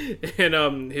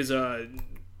his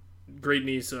great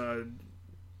niece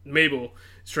Mabel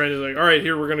is trying to like, all right,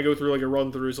 here we're gonna go through like a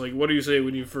run through. It's like, what do you say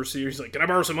when you first see her? He's like, can I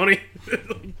borrow some money?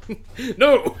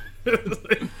 No.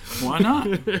 Why not?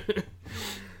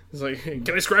 It's like,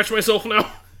 can I scratch myself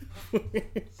now?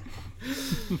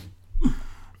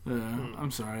 I'm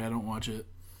sorry, I don't watch it.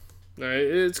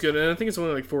 It's good, and I think it's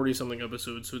only like 40-something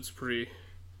episodes, so it's pretty.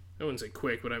 I wouldn't say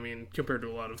quick, but I mean, compared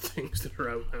to a lot of things that are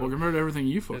out now. Well, compared to everything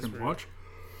you fucking watch.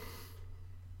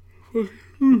 Well,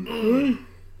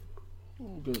 I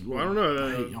don't know.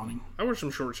 I hate yawning. I watched some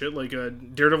short shit, like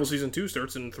Daredevil Season 2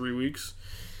 starts in 3 weeks.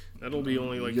 That'll be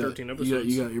only like 13 episodes.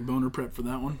 You got your boner prep for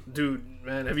that one? Dude,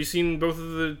 man, have you seen both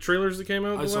of the trailers that came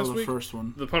out last week? I saw the first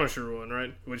one. The Punisher one,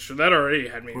 right? Which, that already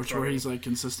had me... Where he's like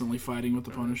consistently fighting with the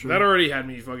Punisher. That already had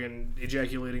me fucking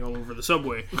ejaculating all over the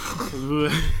subway.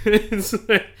 But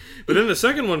then the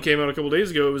second one came out a couple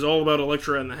days ago. It was all about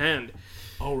Elektra and the Hand.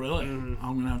 Oh, really? I'm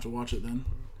going to have to watch it then.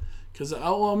 Because,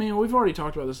 I mean, we've already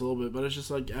talked about this a little bit, but it's just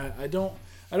like, I don't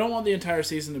want the entire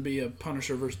season to be a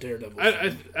Punisher versus Daredevil.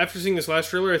 After seeing this last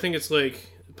trailer, I think it's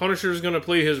like Punisher's going to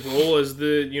play his role as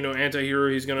the anti-hero.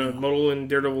 He's going to muddle in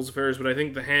Daredevil's affairs, but I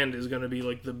think the Hand is going to be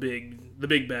like the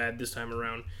big bad this time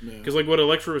around. Because like what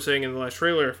Elektra was saying in the last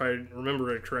trailer, if I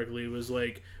remember it correctly, was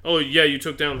like, oh yeah, you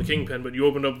took down the Kingpin, but you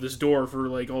opened up this door for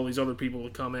like all these other people to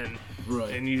come in,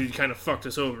 right? And you kind of fucked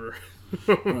us over,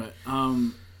 right?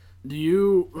 Do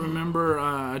you remember?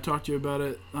 I talked to you about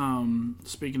it.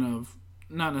 Speaking of.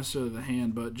 Not necessarily the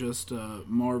Hand, but just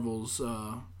Marvel's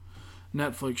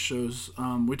Netflix shows.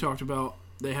 We talked about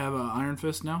They have Iron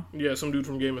Fist now? Yeah, some dude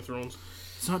from Game of Thrones.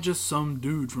 It's not just some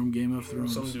dude from Game of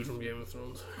Thrones. Some dude from Game of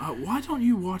Thrones. Why don't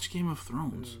you watch Game of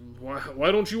Thrones?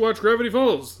 Why don't you watch Gravity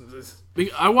Falls?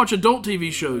 I watch adult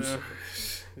TV shows.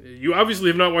 You obviously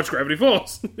have not watched Gravity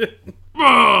Falls.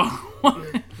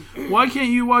 Why can't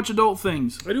you watch adult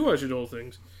things? I do watch adult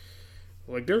things.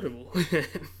 Like Daredevil.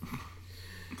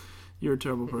 You're a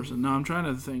terrible person. No, I'm trying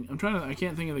to think. I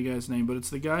can't think of the guy's name, but it's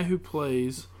the guy who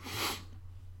plays...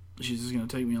 Jeez, this is going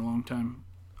to take me a long time.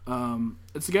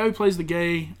 It's the guy who plays the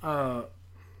gay...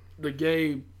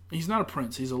 He's not a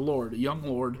prince. He's a lord, a young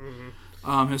lord.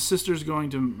 Mm-hmm. His sister's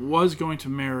was going to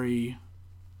marry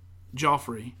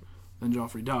Joffrey. Then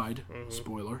Joffrey died. Mm-hmm.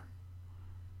 Spoiler.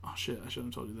 Oh, shit. I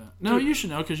shouldn't have told you that. No, you should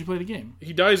know because you played the game.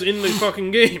 He dies in the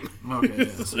fucking game. Okay,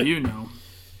 yeah, so you know.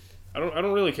 I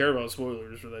don't really care about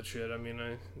spoilers for that shit. I mean,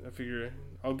 I figure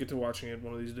I'll get to watching it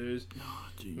one of these days. Oh,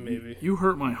 dude, maybe. You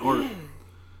hurt my heart.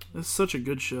 It's such a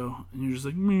good show. And you're just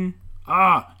like, meh.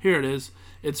 Here it is.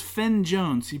 It's Finn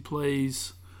Jones. He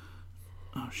plays...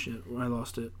 Oh, shit. I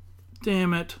lost it.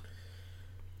 Damn it.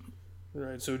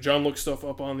 Right, so John looks stuff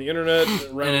up on the internet.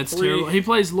 And it's terrible. He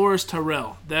plays Loras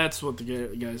Tyrell. That's what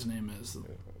the guy's name is.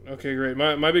 Okay, great.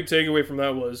 My big takeaway from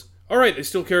that was, all right, they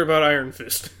still care about Iron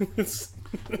Fist.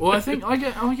 Well, I think, like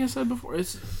I said before,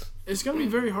 it's going to be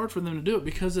very hard for them to do it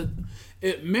because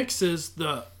it mixes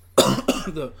the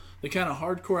the kind of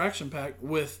hardcore action pack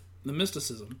with the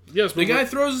mysticism. Yes, the guy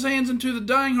throws his hands into the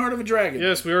dying heart of a dragon.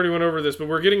 Yes, we already went over this, but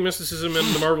we're getting mysticism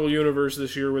in the Marvel Universe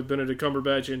this year with Benedict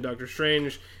Cumberbatch and Doctor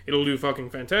Strange. It'll do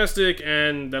fucking fantastic,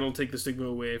 and that'll take the stigma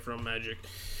away from magic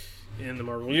in the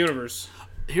Marvel Universe.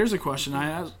 Here's a question I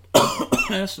asked. I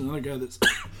asked another guy that's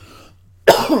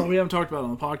we haven't talked about it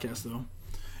on the podcast though.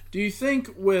 Do you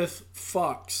think with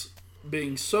Fox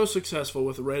being so successful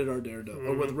with the rated R Daredevil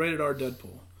or with rated R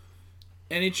Deadpool,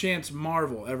 any chance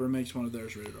Marvel ever makes one of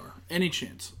theirs rated R? Any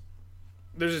chance?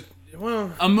 There's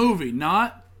a movie,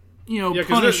 not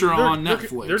Punisher on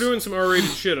Netflix. They're doing some R-rated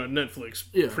shit on Netflix,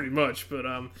 pretty much. But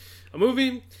a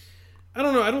movie, I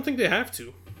don't know. I don't think they have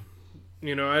to.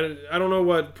 I don't know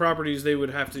what properties they would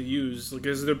have to use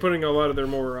because they're putting a lot of their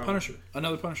more Punisher,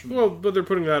 another Punisher movie. Well, but they're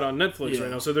putting that on Netflix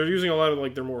right now, so they're using a lot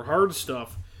of their more hard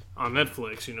stuff on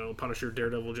Netflix. Punisher,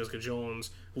 Daredevil, Jessica Jones,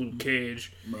 Luke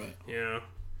Cage, right?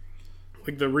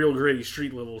 Like the real gritty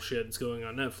street level shit that's going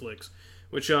on Netflix.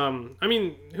 Which I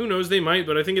mean, who knows? They might,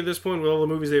 but I think at this point, with all the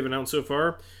movies they've announced so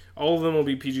far, all of them will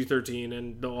be PG-13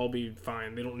 and they'll all be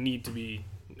fine. They don't need to be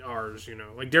R's,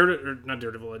 like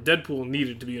Deadpool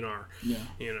needed to be an R. Yeah.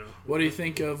 What do you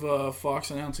think of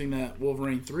Fox announcing that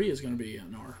Wolverine 3 is going to be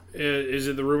an R? Is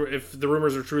it the rumor? If the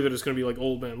rumors are true that it's going to be like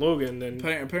Old Man Logan, then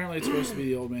apparently it's supposed to be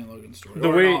the Old Man Logan story, an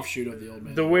offshoot of the Old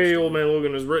Man. The way Old Man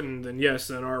Logan is written, then yes,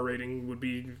 an R rating would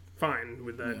be fine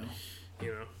with that.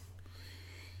 Yeah.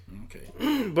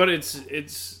 Okay. But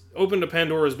it's opened a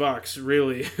Pandora's box,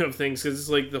 really, of things because it's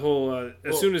like the whole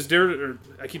soon as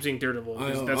I keep saying Daredevil.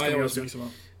 That's I always mix them up.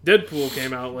 Deadpool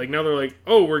came out, now they're like,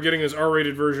 oh, we're getting this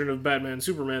R-rated version of Batman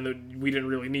Superman that we didn't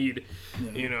really need,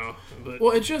 But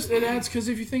it adds because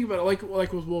if you think about it,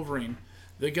 like with Wolverine,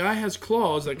 the guy has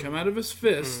claws that come out of his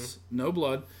fists, no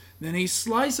blood. Then he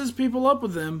slices people up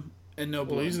with them, and no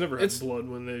blood. Well, he's never had blood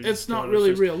when they. It's not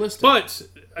really realistic. But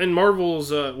in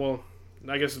Marvel's,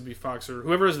 I guess it'd be Fox or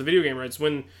whoever has the video game rights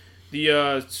when.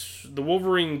 The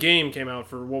Wolverine game came out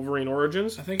for Wolverine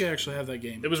Origins. I think I actually have that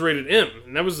game. It was rated M,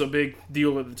 and that was a big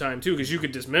deal at the time, too, because you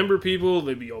could dismember people,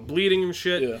 they'd be all bleeding and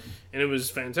shit, and it was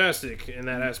fantastic in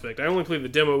that aspect. I only played the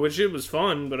demo, which it was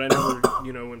fun, but I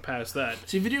never, went past that.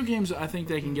 See, video games, I think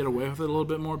they can get away with it a little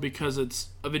bit more because it's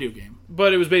a video game.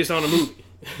 But it was based on a movie.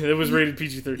 It was rated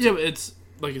PG-13. Yeah, but it's...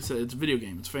 Like I said, it's a video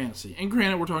game. It's fantasy. And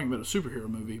granted, we're talking about a superhero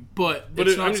movie, but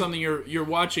it's not something you're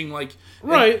watching like...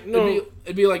 Right,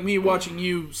 It'd be like me watching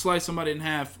you slice somebody in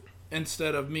half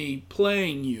instead of me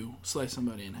playing you slice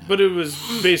somebody in half. But it was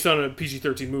based on a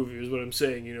PG-13 movie, is what I'm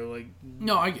saying,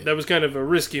 No, I get it. That was kind of a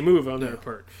risky move on their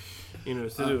part, to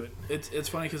do it. It's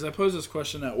funny because I posed this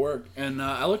question at work, and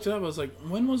I looked it up. I was like,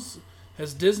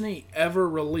 has Disney ever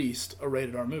released a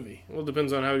rated R movie? Well, it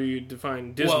depends on how you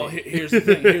define Disney. Well, here's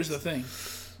the thing.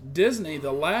 Disney,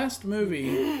 the last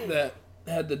movie that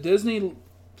had the Disney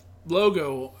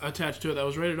logo attached to it that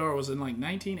was rated R was in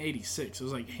 1986. It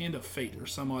was like Hand of Fate or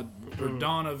or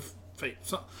Dawn of Fate.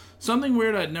 Something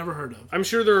weird I'd never heard of. I'm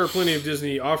sure there are plenty of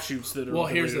Disney offshoots that are Well,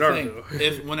 here's the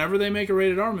thing. Whenever they make a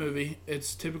rated R movie,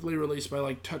 it's typically released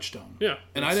by Touchstone. Yeah.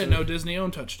 And I didn't know Disney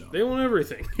owned Touchstone. They own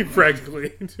everything,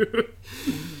 practically.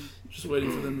 Just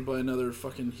waiting for them to buy another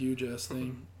fucking huge-ass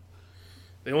thing.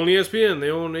 They own ESPN. They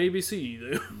own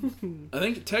ABC. I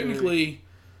think technically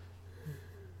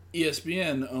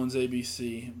ESPN owns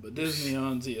ABC, but Disney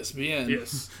owns ESPN.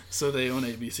 Yes. So they own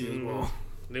ABC as well.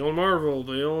 They own Marvel.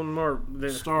 They own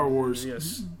Star Wars.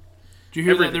 Yes. Did you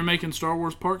hear that they're making Star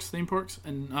Wars theme parks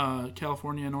in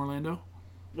California and Orlando?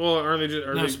 Well, are they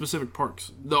just... specific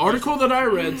parks. The article that I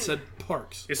read said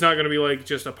parks. It's not going to be like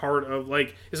just a part of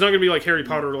like... It's not going to be like Harry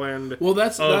Potter Land. Well,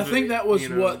 I think that was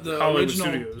what the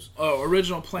Hollywood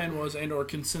original plan was, and or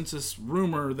consensus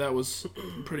rumor that was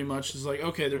pretty much is like,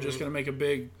 okay, they're just going to make a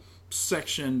big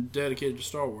section dedicated to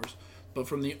Star Wars. But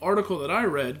from the article that I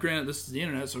read, granted this is the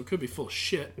internet, so it could be full of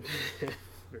shit.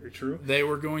 Very true. They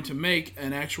were going to make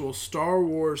an actual Star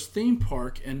Wars theme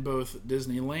park in both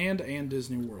Disneyland and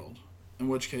Disney World. In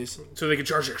which case, so they could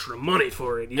charge extra money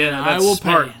for it. Yeah, and that's I will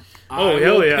smart. Pay. Oh,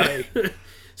 hell yeah!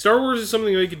 Star Wars is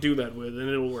something they could do that with, and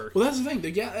it'll work. Well, that's the thing.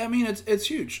 It's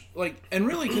huge. Like, and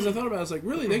really, because I thought about it, I was like,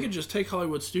 really, they could just take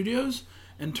Hollywood Studios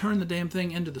and turn the damn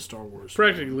thing into the Star Wars.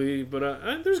 Practically, but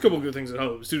there's a couple of good things at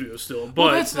Hollywood Studios still. But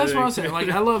well, that's what I was saying. Like,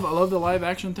 I love the live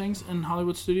action things in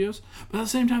Hollywood Studios, but at the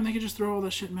same time, they could just throw all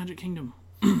that shit in Magic Kingdom.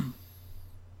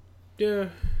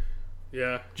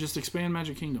 Yeah. Just expand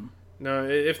Magic Kingdom. No,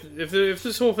 if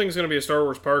this whole thing's going to be a Star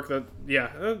Wars park,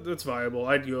 that's viable.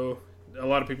 I'd go. A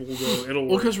lot of people will go. It'll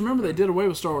work. Well, because remember they did away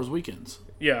with Star Wars weekends.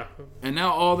 Yeah. And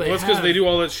now all they that's because they do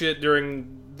all that shit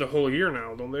during the whole year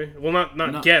now, don't they? Well,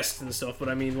 not guests and stuff, but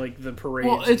I mean like the parades.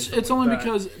 Well, it's only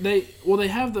because they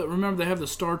have the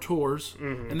Star Tours,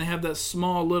 and they have that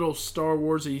small little Star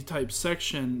Warsy type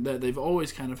section that they've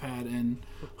always kind of had in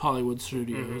Hollywood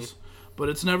Studios, but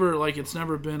it's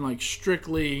never been like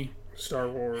strictly Star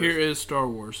Wars. Here is Star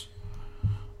Wars.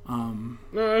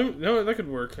 No, that could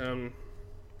work. In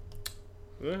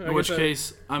which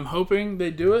case, I'm hoping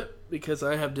they do it because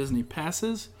I have Disney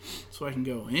passes, so I can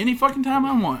go any fucking time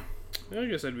I want. I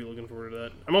guess I'd be looking forward to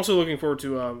that. I'm also looking forward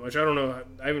to, which I don't know,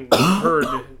 I haven't heard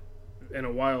in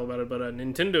a while about it, but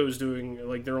Nintendo's doing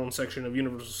like their own section of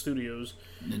Universal Studios.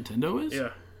 Nintendo is?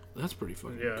 Yeah. That's pretty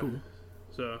fucking cool.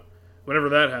 So, whenever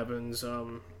that happens,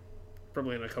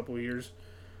 probably in a couple of years.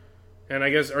 And I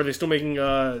guess, are they still making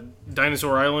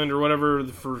Dinosaur Island or whatever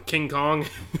for King Kong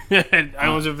and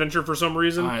Islands of Adventure for some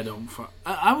reason? I don't.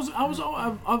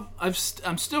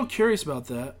 I'm still curious about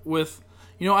that. With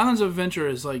Islands of Adventure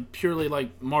is like purely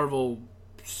like Marvel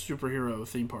superhero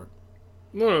theme park.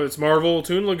 No, it's Marvel,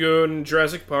 Toon Lagoon,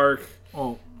 Jurassic Park,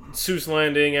 oh, Seuss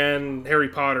Landing, and Harry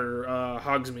Potter,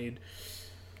 Hogsmeade.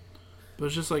 But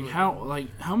it's just like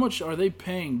how much are they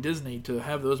paying Disney to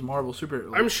have those Marvel superheroes?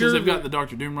 Like, I'm sure they've got the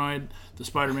Doctor Doom ride, the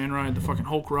Spider-Man ride, the fucking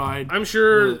Hulk ride. I'm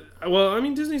sure. Well, I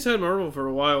mean, Disney's had Marvel for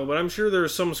a while, but I'm sure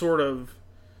there's some sort of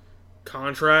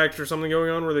contract or something going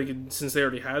on where they could, since they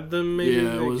already had them. Maybe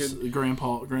it was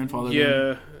grandfather.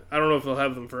 Yeah, I don't know if they'll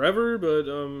have them forever, but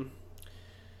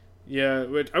yeah.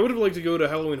 I would have liked to go to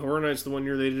Halloween Horror Nights the one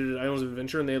year they did Islands of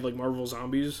Adventure, and they had like Marvel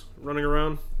zombies running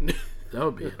around. That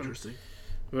would be interesting.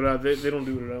 But they don't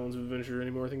do it at Islands of Adventure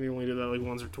anymore. I think they only did that like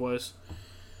once or twice.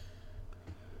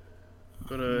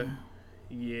 But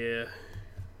yeah.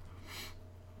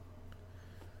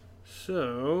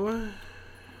 So,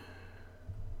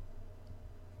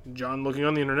 John looking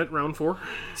on the internet, round 4.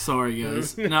 Sorry,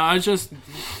 guys. No, I just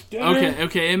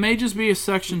okay. It may just be a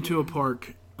section to a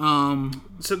park.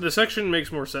 So the section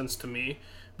makes more sense to me.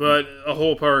 But a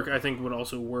whole park, I think, would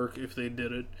also work if they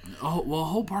did it. Oh, well, a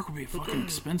whole park would be fucking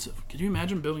expensive. Could you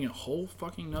imagine building a whole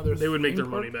fucking other They would make their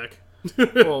park? money back.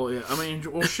 Well, yeah. I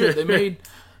mean, well, shit. They made...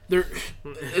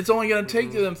 It's only going to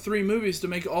take them 3 movies to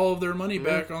make all of their money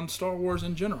back on Star Wars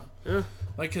in general. Yeah.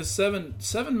 Like, because Seven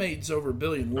made over $1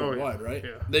 billion worldwide, right?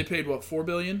 Yeah. They paid, what, $4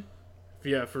 billion?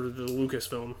 Yeah, for the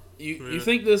Lucasfilm. You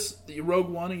think the Rogue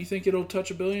One, you think it'll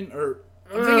touch $1 billion? Or...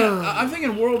 I'm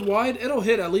thinking worldwide, it'll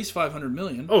hit at least $500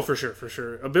 million. Oh, for sure.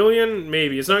 $1 billion,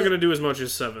 maybe. It's not going to do as much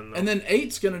as 7, though. And then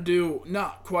 8's going to do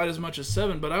not quite as much as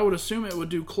 7, but I would assume it would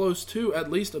do close to at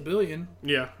least $1 billion.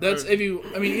 Yeah. That's even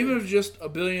if just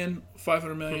 $1 billion,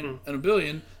 $500 million, and $1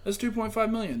 billion, that's $2.5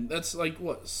 million. That's like,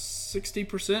 what,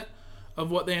 60%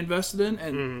 of what they invested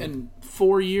in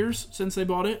 4 years since they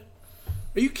bought it?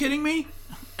 Are you kidding me?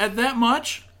 At that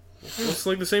much? It's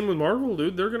like the same with Marvel,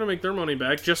 dude. They're going to make their money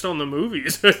back just on the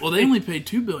movies. Well, they only paid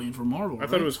 $2 billion for Marvel. I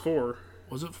thought it was 4.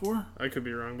 Was it 4? I could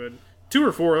be wrong, but 2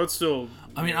 or 4, that's still...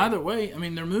 I mean, either way,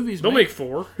 their movies... They'll make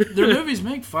 4. Their movies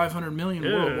make $500 million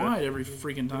worldwide every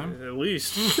freaking time. At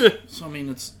least. So, I mean,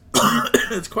 it's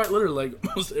quite literally like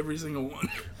almost every single one.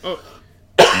 Oh.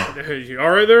 You all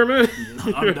right there, man?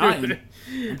 I'm dying.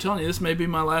 I'm telling you, this may be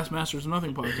my last Masters of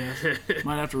Nothing podcast.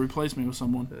 Might have to replace me with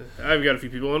someone. I've got a few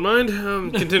people in mind.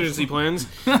 Contingency plans.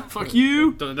 Fuck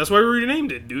you. That's why we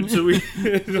renamed it, dude. So we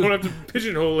don't have to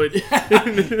pigeonhole it.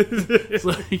 It's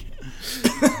like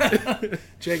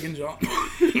Jake and John.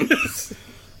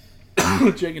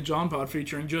 Jake and John pod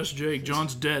featuring just Jake.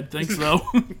 John's dead. Thanks, though.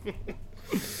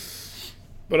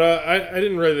 But I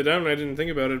didn't write it down and I didn't think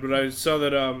about it, but I saw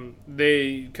that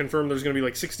they confirmed there's going to be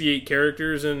like 68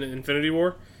 characters in Infinity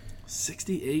War.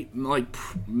 68? Like,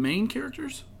 main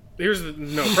characters?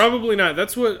 No, probably not.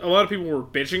 That's what a lot of people were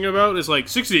bitching about, is like,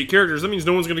 68 characters, that means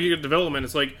no one's going to get development.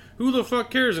 It's like, who the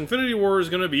fuck cares? Infinity War is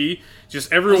going to be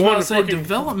just everyone. I was about to say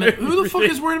development. Who the fuck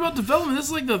is worried about development? This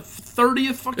is like the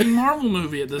 30th fucking Marvel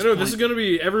movie at this point. This is going to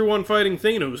be everyone fighting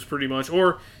Thanos, pretty much,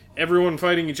 or everyone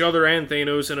fighting each other and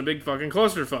Thanos in a big fucking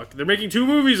clusterfuck. They're making 2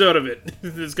 movies out of it.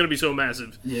 It's going to be so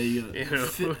massive. Yeah,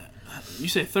 you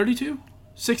say 32?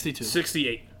 62.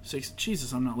 68.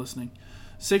 Jesus, I'm not listening.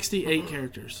 68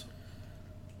 characters.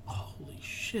 Holy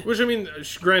shit. Which, I mean,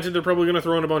 granted, they're probably going to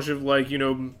throw in a bunch of, like,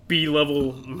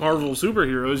 B-level Marvel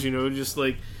superheroes, just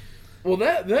like... Well,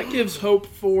 that gives hope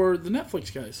for the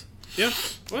Netflix guys. Yeah.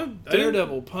 Well,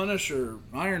 Daredevil, Punisher,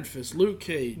 Iron Fist, Luke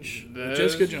Cage,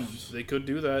 Jessica Jones. They could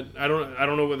do that. I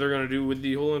don't know what they're going to do with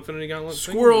the whole Infinity Gauntlet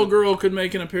Squirrel Girl could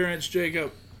make an appearance,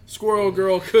 Jacob. Squirrel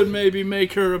Girl could maybe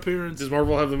make her appearance. Does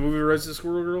Marvel have the movie rights to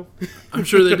Squirrel Girl? I'm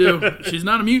sure they do. She's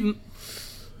not a mutant.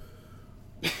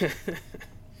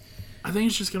 I think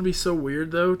it's just going to be so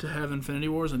weird, though, to have Infinity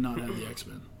Wars and not have the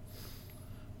X-Men.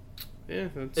 Yeah.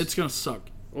 It's going to suck.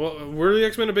 Well, were the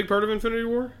X-Men a big part of Infinity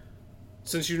War?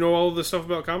 Since you know all of this stuff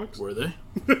about comics? Were they?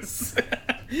 I'm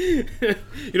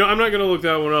not going to look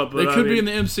that one up. But they could be in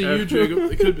the MCU, Jacob.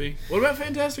 They could be. What about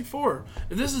Fantastic Four?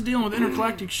 If this is dealing with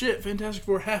intergalactic shit, Fantastic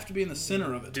Four have to be in the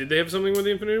center of it. Did they have something with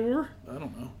the Infinity War? I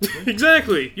don't know.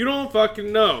 Exactly. You don't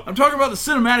fucking know. I'm talking about the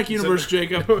cinematic universe,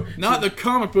 Jacob, not the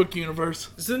comic book universe.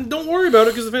 Then don't worry about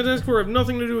it, because the Fantastic Four have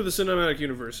nothing to do with the cinematic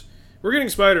universe. We're getting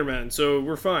Spider-Man, so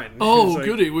we're fine. Oh,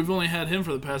 goody. We've only had him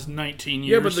for the past 19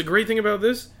 years. Yeah, but the great thing about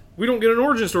this... We don't get an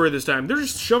origin story this time. They're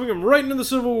just shoving him right into the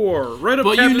Civil War, right up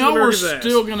Captain America's ass. We're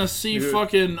still gonna see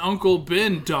fucking Uncle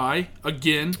Ben die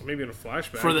again. Maybe in a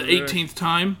flashback for the 18th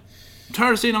time. I'm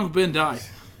tired of seeing Uncle Ben die.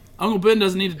 Uncle Ben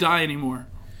doesn't need to die anymore.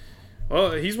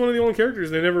 Well, he's one of the only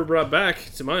characters they never brought back,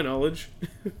 to my knowledge.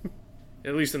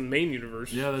 At least in the main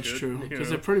universe. Yeah, that's true. Because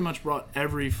they pretty much brought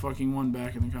every fucking one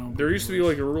back in the comic book. There used to be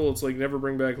like a rule. It's like never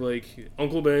bring back like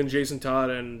Uncle Ben, Jason Todd,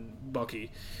 and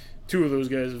Bucky. 2 of those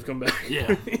guys have come back.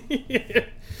 Yeah.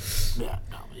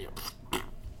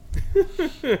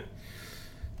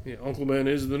 Yeah, Uncle Ben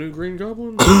is the new Green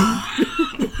Goblin.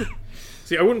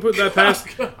 See, I wouldn't put that past.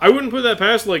 I wouldn't put that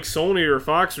past like Sony or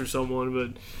Fox or someone,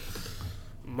 but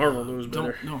Marvel knows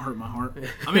better. Don't hurt my heart.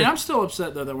 I mean, I'm still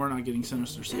upset though that we're not getting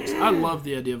Sinister Six. I love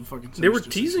the idea of a fucking Sinister They were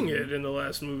Six teasing movie. it in the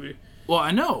last movie. Well,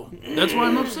 I know. That's why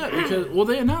I'm upset because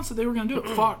they announced that they were going to do it.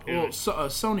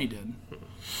 Sony did.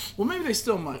 Well, maybe they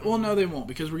still might. Well, no, they won't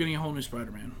because we're getting a whole new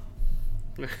Spider-Man.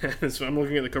 So I'm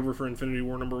looking at the cover for Infinity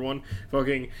War #1.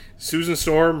 Fucking Susan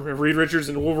Storm, Reed Richards,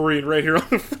 and Wolverine right here on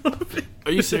the front of it.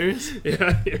 Are you serious?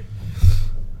 Yeah.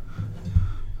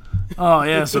 Oh,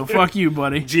 yeah, so fuck you,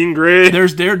 buddy. Jean Grey.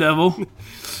 There's Daredevil.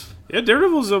 Yeah,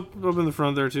 Daredevil's up in the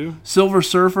front there, too. Silver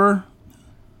Surfer.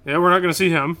 Yeah, we're not going to see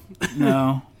him.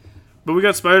 No. But we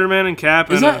got Spider-Man and Cap.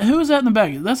 Who is that in the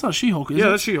back? That's not She-Hulk, is it? Yeah,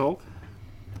 that's She-Hulk.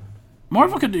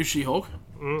 Marvel could do She-Hulk.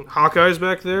 Hawkeye's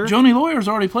back there. Joni Lawyer's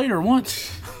already played her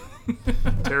once.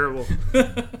 Terrible.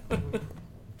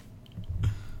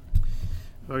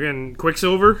 Again,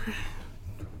 Quicksilver.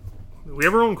 We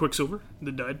have our own Quicksilver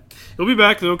that died. He'll be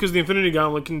back, though, because the Infinity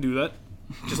Gauntlet can do that.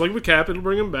 Just like with Cap, it'll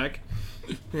bring him back.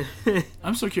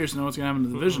 I'm so curious to know what's going to happen to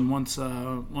the Vision once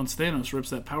Thanos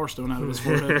rips that Power Stone out of his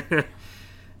forehead.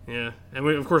 Yeah, and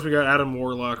of course we got Adam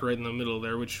Warlock right in the middle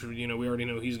there, which we already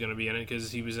know he's going to be in it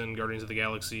because he was in Guardians of the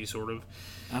Galaxy, sort of.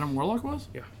 Adam Warlock was?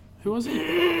 Yeah. Who was he?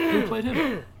 Who played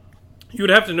him? You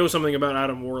would have to know something about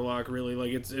Adam Warlock, really.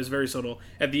 Like it's very subtle.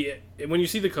 When you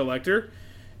see the Collector,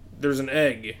 there's an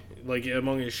egg like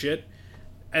among his shit.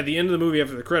 At the end of the movie,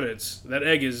 after the credits, that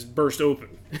egg is burst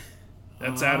open.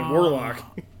 That's Adam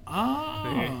Warlock.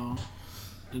 Oh.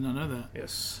 Did not know that.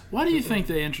 Yes. Why do you think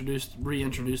they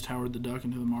reintroduced Howard the Duck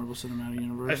into the Marvel Cinematic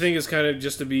Universe? I think it's kind of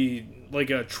just to be like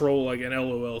a troll, like an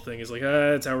LOL thing. It's like,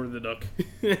 it's Howard the Duck.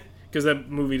 Because that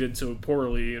movie did so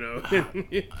poorly,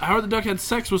 Howard the Duck had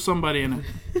sex with somebody in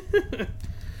it.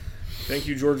 Thank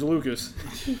you, George Lucas.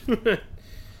 God,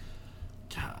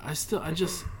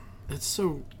 it's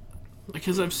so...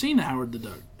 Because I've seen Howard the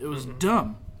Duck. It was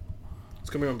dumb. It's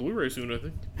coming on Blu-ray soon, I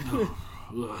think.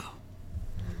 Ugh.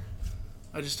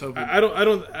 I just hope. I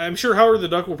don't. I'm sure Howard the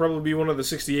Duck will probably be one of the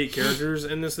 68 characters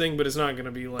in this thing, but it's not going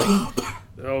to be like,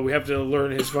 oh, we have to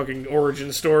learn his fucking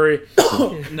origin story.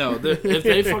 No, if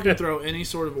they fucking throw any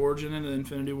sort of origin into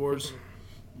Infinity Wars,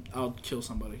 I'll kill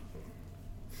somebody.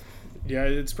 Yeah,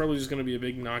 it's probably just going to be a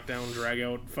big knockdown,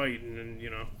 drag-out fight, and then, you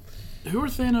know. Who are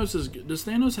Thanos'? Does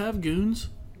Thanos have goons?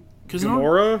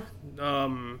 Gamora,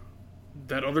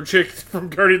 that other chick from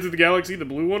Guardians of the Galaxy, the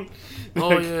blue one.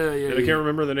 Oh, yeah. I can't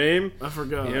remember the name. I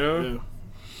forgot. You know? Yeah.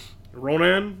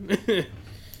 Ronan.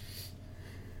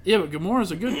 Yeah, but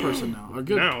Gamora's a good person now. Or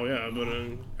good. Now, yeah, but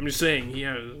I'm just saying, he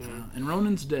has... And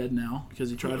Ronan's dead now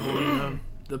because he tried holding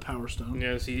the Power Stone.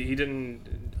 Yes, he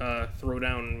didn't throw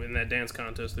down in that dance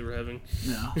contest they were having.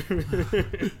 No.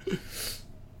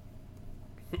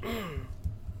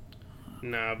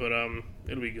 Nah, but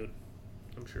it'll be good.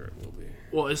 I'm sure it will be.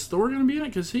 Well, is Thor going to be in it?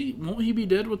 Because won't he be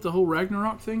dead with the whole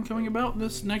Ragnarok thing coming about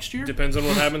this next year? Depends on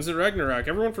what happens at Ragnarok.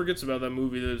 Everyone forgets about that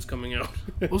movie that is coming out.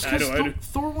 Well, it's because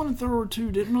Thor 1 and Thor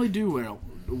 2 didn't really do well.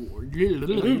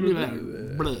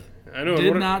 I know.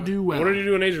 Did not do well. What did he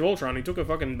do in Age of Ultron? He took a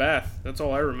fucking bath. That's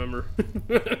all I remember.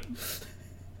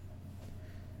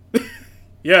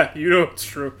 Yeah, you know it's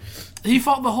true. He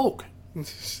fought the Hulk. And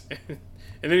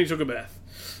then he took a bath.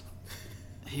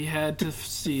 He had to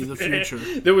see the future.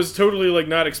 That was totally like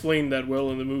not explained that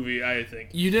well in the movie, I think.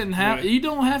 You didn't have. You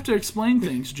don't have to explain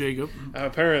things, Jacob.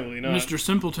 Apparently not. Mr.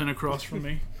 Simpleton across from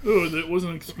me. Oh, that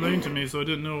wasn't explained to me, so I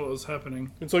didn't know what was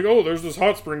happening. It's like, oh, there's this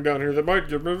hot spring down here that might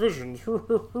give me visions.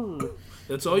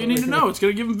 That's all you need to know. It's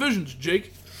gonna give him visions,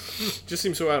 Jake. Just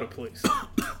seems so out of place.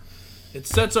 It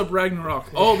sets up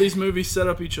Ragnarok. All these movies set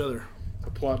up each other. A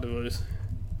plot device.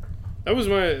 That was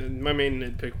my main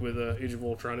nitpick with Age of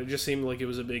Ultron. It just seemed like it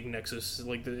was a big nexus.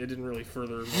 Like it didn't really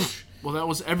further much. Well, that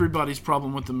was everybody's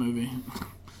problem with the movie.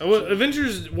 Well,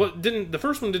 Avengers the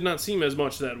first one did not seem as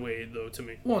much that way though to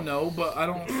me. Well, no, but I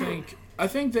don't think. I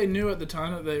think they knew at the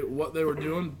time that what they were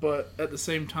doing, but at the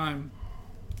same time,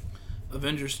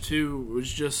 Avengers 2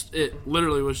 was just it.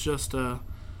 Literally was just all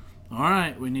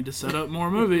right. We need to set up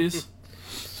more movies,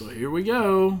 so here we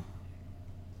go.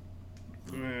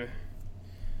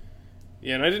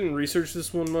 Yeah, and I didn't research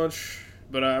this one much,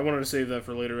 but I wanted to save that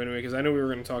for later anyway, because I know we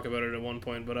were going to talk about it at one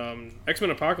point. But X-Men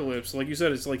Apocalypse, like you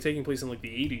said, it's like taking place in like the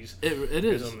 80s. It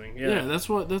is. Or something. Yeah, that's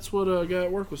what a guy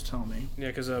at work was telling me. Yeah,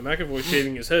 because McAvoy's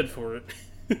shaving his head for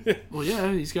it. Well,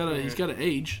 yeah, he's got to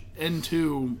age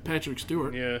into Patrick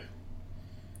Stewart. Yeah.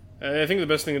 I think the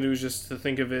best thing to do is just to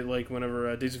think of it like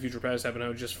whenever Days of Future Past happened, I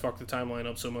would just fuck the timeline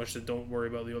up so much that don't worry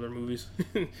about the other movies.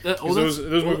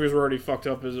 Those movies were already fucked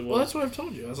up as it was. Well, that's what I've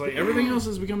told you. I was like, everything else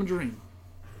has become a dream.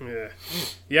 Yeah.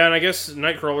 Yeah, and I guess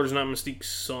Nightcrawler's not Mystique's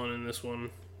son in this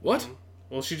one. What?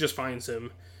 Well, she just finds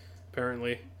him,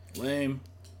 apparently. Lame.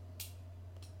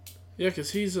 Yeah,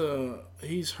 because he's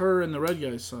her and the red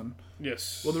guy's son.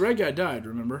 Yes. Well, the red guy died,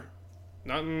 remember?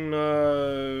 Not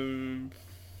in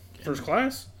First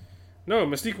Class? No,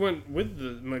 Mystique went with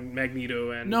the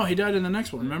Magneto and... No, he died in the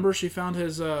next one. Remember, she found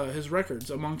his records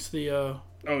amongst the...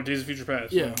 Oh, Days of Future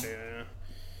Past. Yeah. Okay, yeah.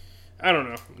 I don't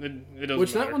know. It doesn't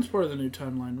Which, matter. that one's part of the new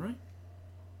timeline, right?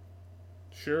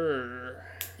 Sure.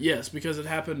 Yes, because it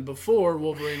happened before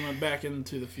Wolverine went back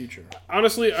into the future.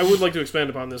 Honestly, I would like to expand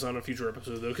upon this on a future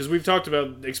episode, though, because we've talked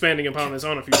about expanding upon this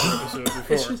on a future episode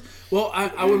before.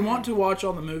 I would want to watch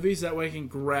all the movies, that way I can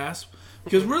grasp...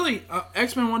 Because really,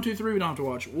 X-Men 1, 2, 3, we don't have to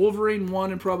watch. Wolverine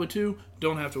 1 and probably 2,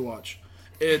 don't have to watch.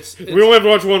 It's we only have to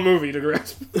watch one movie to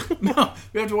grasp. No,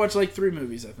 we have to watch like 3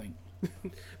 movies, I think.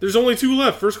 There's only 2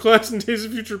 left, First Class and Days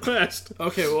of Future Past.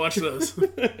 Okay, we'll watch those.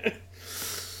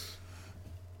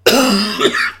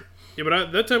 Yeah,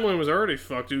 but that timeline was already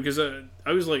fucked, dude, because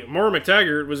I was like, Maura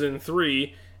McTaggart was in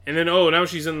 3, and then, now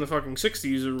she's in the fucking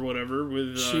 60s or whatever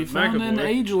with she found McAvoy. an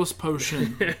ageless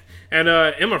potion. And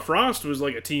Emma Frost was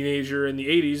like a teenager in the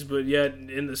 80s, but yet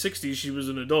in the 60s she was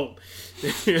an adult.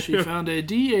 She found a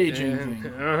de-aging thing.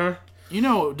 Uh-huh. You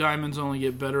know diamonds only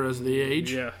get better as they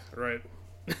age. Yeah, right.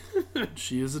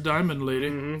 She is a diamond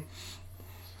lady. Mm-hmm.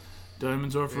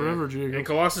 Diamonds are forever, Jacob. And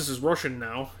Colossus is Russian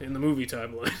now in the movie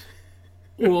timeline.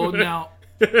 Well, now,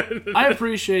 I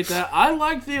appreciate that. I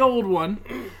liked the old one.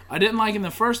 I didn't like in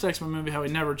the first X-Men movie how he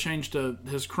never changed to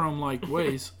his chrome-like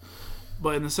ways.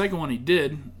 But in the second one he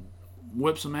did.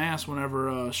 Whip some ass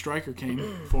whenever Stryker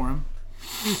came for him.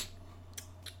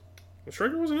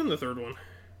 Stryker wasn't in the third one.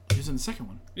 He was in the second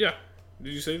one. Yeah.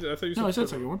 Did you say that? I thought you said no, I said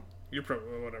second one. You're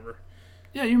probably whatever.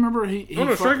 Yeah, you remember he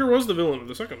no, Stryker was the villain of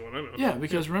the second one. I know. Yeah,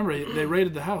 because remember they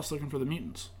raided the house looking for the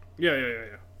mutants. Yeah.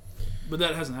 But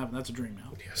that hasn't happened. That's a dream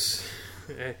now. Yes.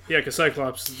 Yeah, because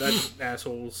Cyclops, that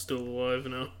asshole is still alive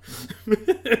now.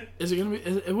 Is it gonna be?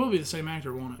 It will be the same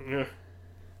actor, won't it? Yeah.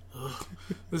 Ugh.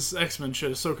 This X-Men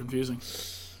shit is so confusing.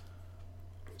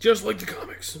 Just like the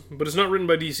comics. But it's not written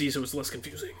by DC, so it's less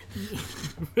confusing.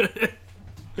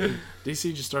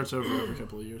 DC just starts over every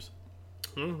couple of years.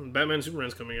 Well, Batman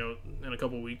Superman's coming out in a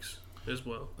couple weeks as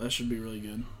well. That should be really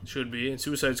good. Should be. And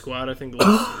Suicide Squad, I think,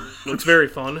 looks very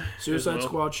fun. Suicide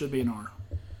Squad should be an R.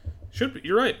 Should be.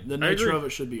 You're right. The nature of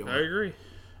it should be R. I agree.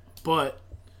 But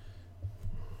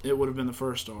it would have been the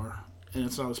first R, and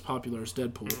it's not as popular as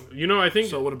Deadpool. You know, I think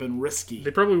so. It would have been risky.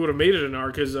 They probably would have made it an R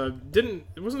because wasn't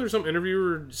there some interview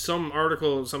or some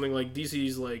article something like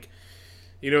DC's like,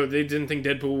 you know, they didn't think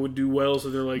Deadpool would do well, so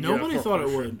they're like, nobody thought it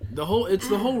would. It's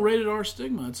the whole rated R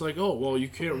stigma. It's like, oh well, you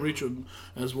can't reach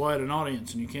as wide an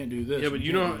audience, and you can't do this. Yeah, but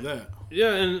you know that.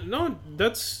 Yeah, and no,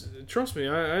 trust me,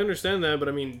 I understand that, but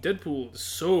I mean, Deadpool is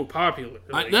so popular.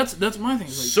 Like, that's my thing.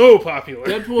 Like, so popular.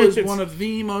 Deadpool is one of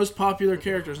the most popular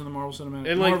characters in the Marvel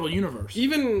Marvel universe.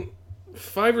 Even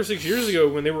 5 or 6 years ago,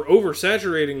 when they were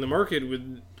oversaturating the market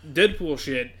with Deadpool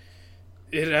shit,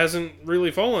 it hasn't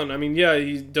really fallen. I mean, yeah,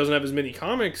 he doesn't have as many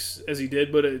comics as he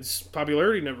did, but its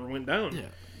popularity never went down. Yeah,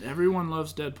 everyone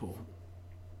loves Deadpool.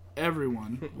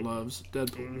 Everyone loves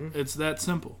Deadpool. Mm-hmm. It's that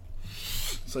simple.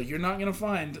 It's like you're not going to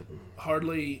find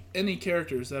hardly any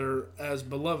characters that are as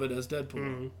beloved as Deadpool.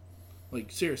 Mm-hmm.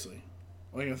 Like, seriously.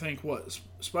 Like, I think,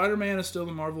 Spider-Man is still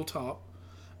the Marvel top.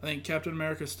 I think Captain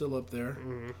America is still up there.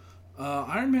 Mm-hmm.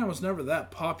 Iron Man was never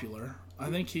that popular. I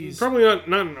think he's... Probably not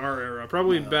in our era.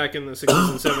 Probably back in the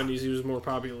 60s and 70s he was more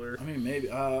popular. I mean, maybe.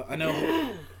 I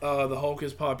know the Hulk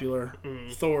is popular.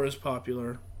 Mm. Thor is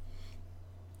popular.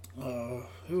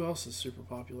 Who else is super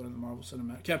popular in the Marvel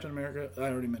Cinematic? Captain America. I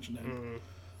already mentioned him.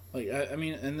 I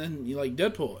mean, and then you like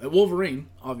Deadpool, Wolverine,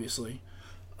 obviously,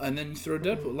 and then you throw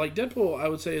Deadpool. Like Deadpool, I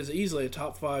would say is easily a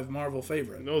top 5 Marvel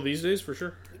favorite. No, these days for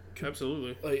sure,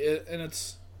 absolutely. Like, and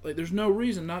it's like there's no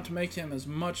reason not to make him as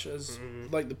much as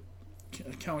like the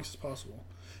comics as possible.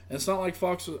 And it's not like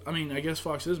Fox. I mean, I guess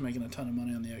Fox is making a ton of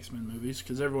money on the X-Men movies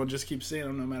because everyone just keeps seeing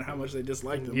them no matter how much they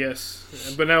dislike them.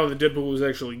 Yes, but now the Deadpool was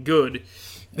actually good.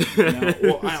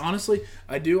 Well,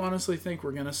 I do honestly think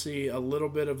we're going to see a little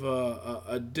bit of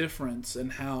a difference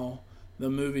in how the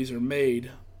movies are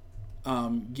made,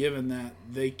 given that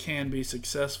they can be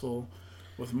successful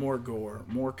with more gore,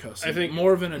 more cussing, I think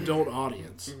more of an adult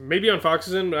audience. Maybe on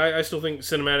Fox's end, but I still think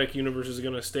Cinematic Universe is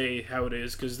going to stay how it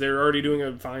is because they're already doing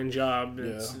a fine job.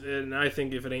 And I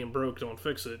think if it ain't broke, don't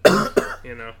fix it.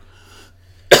 You know.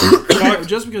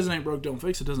 Just because it ain't broke, don't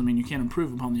fix it doesn't mean you can't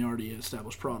improve upon the already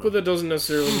established product. But that doesn't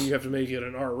necessarily mean you have to make it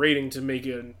an R rating to make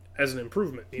it as an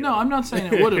improvement. No, I'm not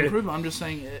saying it would improve. I'm just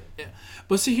saying it.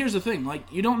 But see, here's the thing. Like,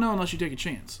 you don't know unless you take a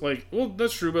chance. Like, well,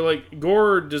 that's true, but like,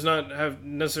 gore does not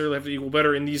necessarily have to equal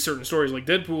better in these certain stories. Like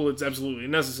Deadpool, it's absolutely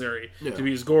necessary to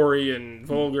be as gory and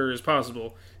vulgar as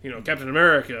possible. You know, Captain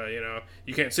America, you know,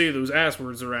 you can't say those ass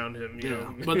words around him, you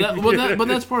know. But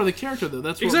that's part of the character, though.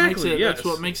 That's what makes it. Yes. That's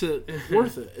what makes it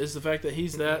worth it. Is the fact that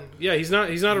he's that. Yeah, he's not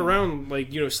around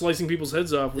like, you know, slicing people's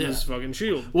heads off with his fucking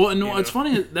shield. Well, and it's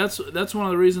funny. That's one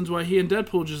of the reasons why he and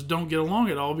Deadpool just don't get along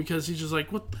at all, because he's just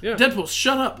like, what? Yeah. Deadpool,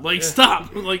 shut up! Like,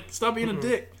 stop! Like, stop being a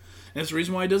dick. And it's the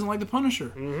reason why he doesn't like the Punisher.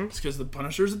 Mm-hmm. It's because the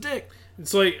Punisher's a dick.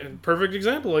 It's like a perfect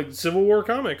example, like Civil War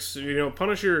comics. You know,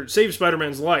 Punisher saved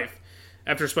Spider-Man's life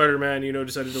after Spider-Man, you know,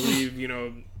 decided to leave, you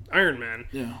know, Iron Man.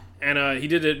 Yeah. And he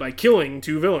did it by killing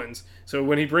 2 villains. So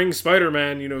when he brings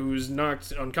Spider-Man, you know, who's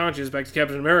knocked unconscious, back to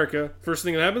Captain America, first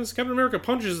thing that happens, Captain America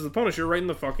punches the Punisher right in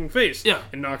the fucking face. Yeah.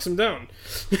 And knocks him down.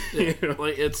 Yeah. You know?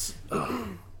 Like, it's...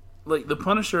 like, the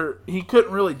Punisher, he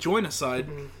couldn't really join a side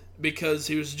because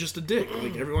he was just a dick.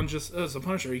 Like, everyone just... Oh, it's the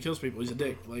Punisher, he kills people, he's a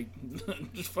dick. Like,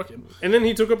 just fuck him. And then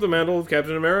he took up the mantle of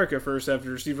Captain America first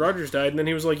after Steve Rogers died, and then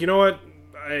he was like, you know what?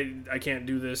 I can't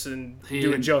do this and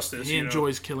do it justice. He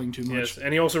enjoys killing too much. Yes,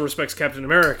 and he also respects Captain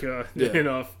America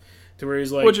enough to where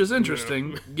he's like... Which is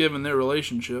interesting, given their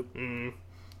relationship. Mm.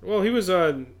 Well, he was,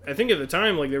 I think at the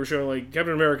time, like, they were showing, like,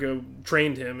 Captain America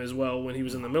trained him as well when he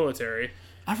was in the military.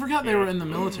 I forgot they were in the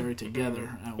military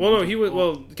together. Well, no, he was...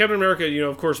 Well, Captain America, you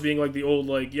know, of course, being, like, the old,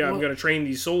 like, I'm going to train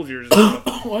these soldiers.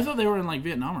 Well, I thought they were in, like,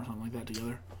 Vietnam or something like that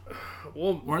together.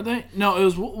 Well... Weren't they? No, it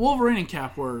was Wolverine and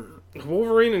Cap were...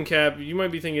 Wolverine and Cap, you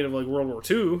might be thinking of, like, World War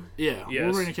II. Yeah, yes.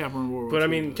 Wolverine and Cap were in World War II. But, I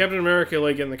mean, Captain America,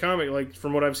 like, in the comic, like,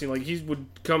 from what I've seen, like, he would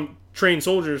come train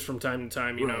soldiers from time to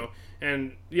time, you Right. know.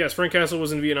 And yes, Frank Castle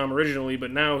was in Vietnam originally,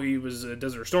 but now he was a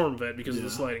Desert Storm vet because of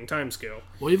the sliding time scale.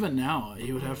 Well, even now,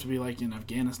 he would have to be like an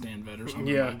Afghanistan vet or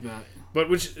something like that. But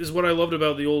which is what I loved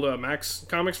about the old Max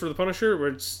comics for the Punisher,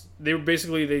 where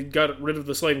they got rid of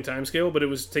the sliding time scale, but it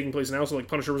was taking place now. So like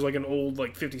Punisher was like an old,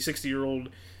 like 50, 60-year-old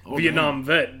Vietnam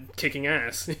vet kicking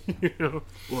ass. You know?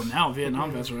 Well, now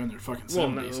Vietnam vets are in their fucking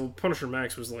 70s. Well, Punisher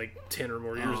Max was like 10 or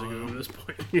more years ago at this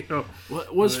point. You know,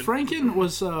 Was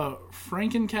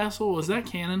Frankencastle, was that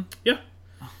canon? yeah.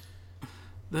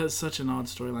 That's such an odd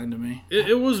storyline to me.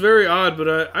 It was very odd,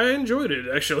 but I enjoyed it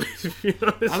actually. To be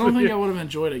honest I don't think with I would have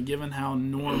enjoyed it given how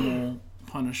normal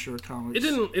Punisher comics.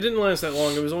 you. It didn't last that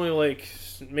long. It was only like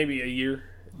maybe a year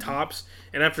tops,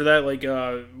 and after that, like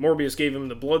Morbius gave him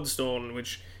the Bloodstone,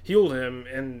 which healed him,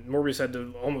 and Morbius had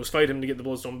to almost fight him to get the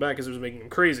Bloodstone back because it was making him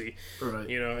crazy. Right.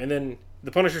 You know, and then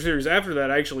the Punisher series after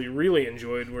that I actually really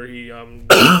enjoyed, where he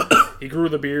he grew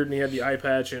the beard and he had the eye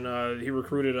patch, and he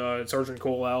recruited Sergeant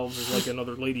Cole Alves as like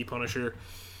another lady Punisher.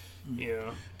 You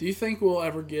know. Do you think we'll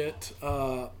ever get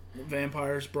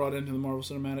vampires brought into the Marvel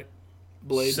Cinematic?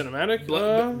 Blade, Cinematic?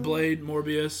 Blade,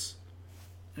 Morbius.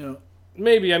 You know,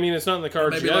 Maybe. I mean, it's not in the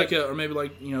cards maybe yet.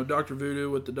 like Doctor Voodoo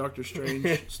with the Doctor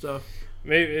Strange stuff.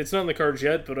 Maybe it's not in the cards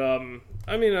yet, but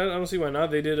I mean, I don't see why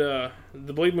not. They did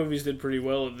the Blade movies did pretty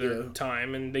well at their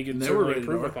time, and they could And they certainly were rated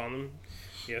improve R. upon them.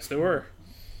 Yes, they were.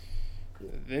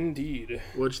 Indeed.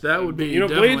 Which that would be Blade,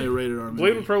 definitely a rated R movie.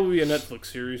 Blade would probably be a Netflix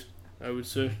series, I would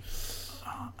say.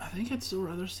 I think I'd still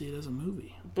rather see it as a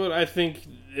movie. But I think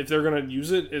if they're gonna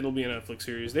use it, it'll be a Netflix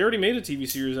series. They already made a TV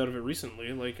series out of it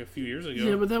recently, like a few years ago.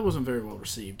 Yeah, but that wasn't very well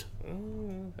received.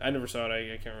 I never saw it.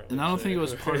 I can't remember. And I don't think it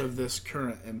was part of this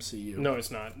current MCU. No,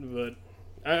 it's not. But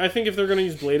I think if they're going to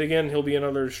use Blade again, he'll be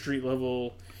another street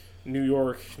level, New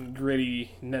York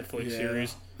gritty Netflix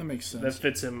series that makes sense. that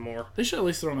fits him more. They should at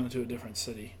least throw him into a different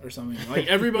city or something. Like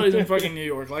everybody's in fucking New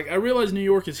York. Like I realize New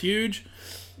York is huge,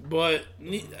 but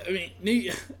and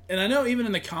I know even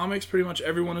in the comics, pretty much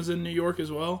everyone is in New York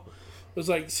as well. It's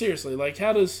like seriously, like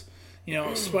how does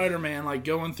Spider-Man like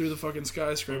going through the fucking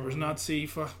skyscrapers not see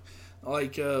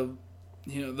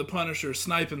the Punisher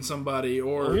sniping somebody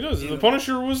or Well, he does. The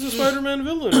Punisher was the Spider-Man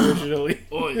villain originally.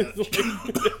 Oh yeah.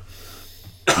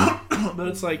 But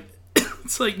it's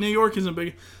like New York isn't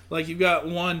big. Like you've got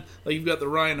the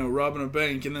Rhino robbing a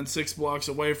bank, and then 6 blocks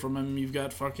away from him, you've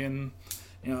got fucking,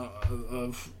 I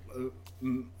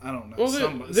don't know,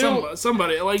 Well,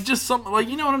 somebody like just some like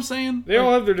you know what I'm saying. They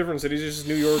all have their different cities. It's just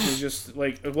New York is just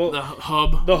like The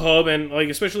hub, and like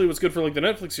especially what's good for like the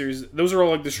Netflix series. Those are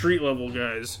all like the street level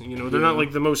guys. You know, they're not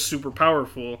like the most super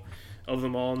powerful of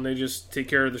them all, and they just take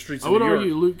care of the streets. I of would New York.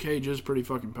 argue Luke Cage is pretty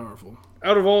fucking powerful.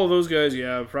 Out of all of those guys,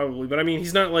 yeah, probably. But I mean,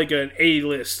 he's not like an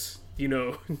A-list. You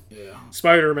know, Yeah.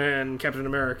 Spider-Man, Captain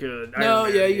America.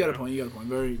 Iron Man, you got a point. You got a point.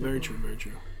 Very, very true. Very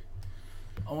true.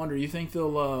 I wonder. You think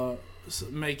they'll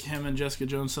make him and Jessica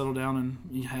Jones settle down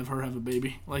and have her have a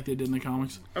baby like they did in the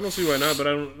comics? I don't see why not, but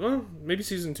I don't. Well, maybe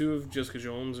season 2 of Jessica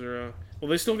Jones or. Well,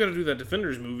 they still got to do that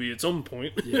Defenders movie at some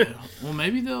point. Yeah. Well,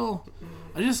 maybe they'll.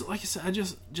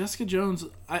 Jessica Jones.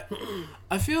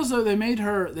 I feel as though they made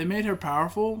her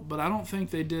powerful, but I don't think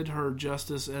they did her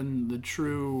justice and the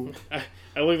true.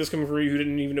 I like this coming from you who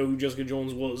didn't even know who Jessica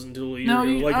Jones was until a year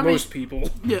ago, like most people.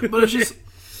 Yeah, but it's just.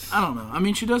 I don't know. I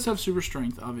mean, she does have super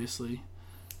strength, obviously,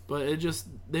 but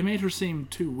they made her seem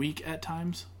too weak at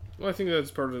times. Well, I think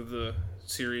that's part of the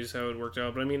series how it worked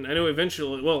out. But I mean, I know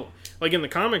eventually. Well, like in the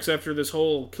comics, after this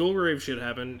whole Kilgrave shit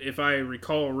happened, if I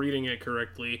recall reading it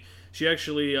correctly, she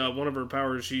actually one of her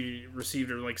powers she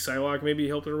received, or like Psylocke maybe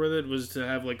helped her with it, was to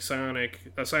have like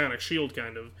a psionic shield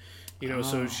kind of,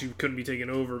 so she couldn't be taken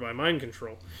over by mind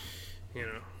control.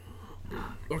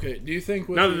 Okay, do you think...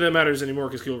 Not that matters anymore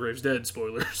because Kilgrave's dead,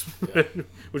 spoilers. Yeah.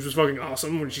 Which was fucking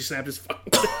awesome when she snapped his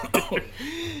fucking...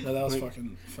 No, that was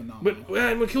fucking phenomenal. But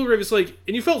when Kilgrave is like...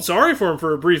 And you felt sorry for him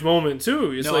for a brief moment,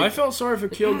 too. I felt sorry for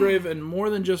Kilgrave and more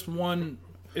than just one...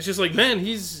 It's just like, man,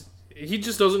 he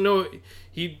just doesn't know...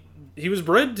 He was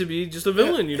bred to be just a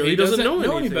villain, He doesn't know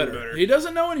any better. He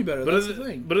doesn't know any better, that's the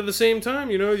thing. But at the same time,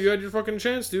 you had your fucking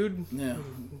chance, dude. Yeah.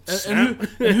 And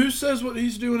who says what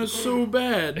he's doing is so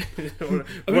bad? I mean,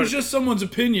 it's just someone's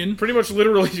opinion. Pretty much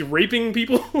literally raping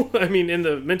people? I mean, in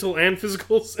the mental and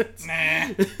physical sense. Nah.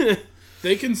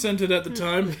 They consented at the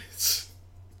time.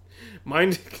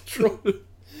 Mind control.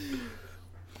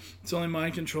 It's only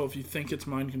mind control if you think it's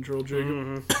mind control, Jacob.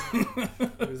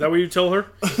 Mm-hmm. Is that what you tell her?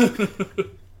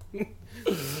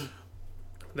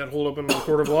 That hold up in the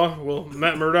court of law? Will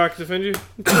Matt Murdock defend you?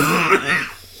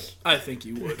 I think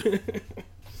he would.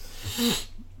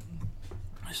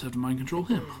 I just have to mind control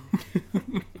him.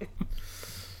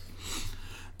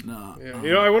 No.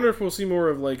 Yeah. I wonder if we'll see more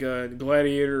of like a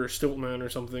Gladiator or Stiltman or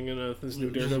something in this new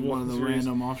Daredevil one of the series.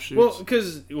 random offshoots. Well,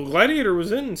 because Gladiator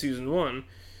was in season 1.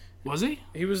 Was he?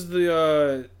 He was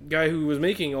the guy who was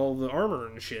making all the armor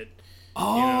and shit.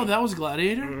 Oh, that was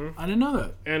Gladiator? Mm-hmm. I didn't know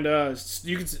that. And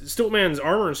you could Stiltman's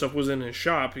armor and stuff was in his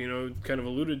shop. Kind of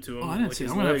alluded to him. Oh, I didn't see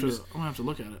it. I'm gonna have to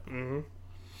look at it. Mm-hmm.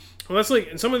 Well, that's like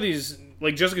in some of these,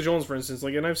 like Jessica Jones, for instance.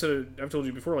 Like, and I've told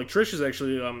you before. Like Trish is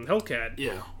actually Hellcat.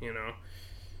 Yeah.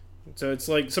 So it's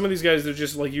like some of these guys, they're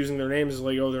just like using their names as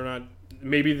like, oh, they're not.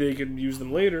 Maybe they could use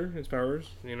them later as powers.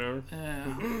 Yeah.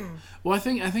 Well, I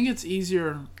think it's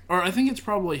easier, or I think it's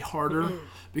probably harder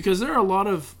because there are a lot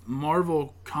of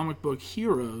Marvel comic book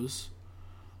heroes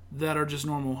that are just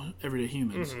normal everyday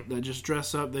humans that just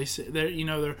dress up.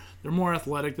 They're more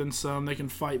athletic than some. They can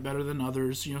fight better than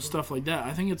others. Stuff like that.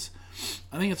 I think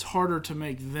it's harder to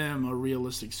make them a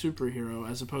realistic superhero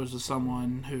as opposed to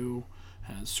someone who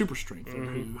has super strength or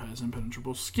who has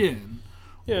impenetrable skin.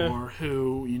 Yeah. Or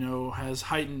who, has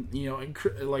heightened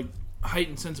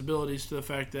sensibilities to the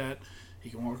fact that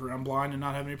he can walk around blind and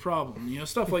not have any problem.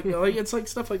 Stuff like that. It's like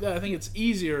stuff like that. I think it's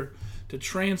easier to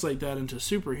translate that into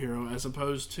superhero as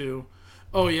opposed to,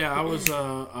 oh yeah, I was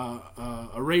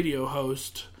a radio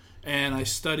host and I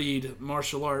studied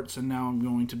martial arts and now I'm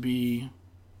going to be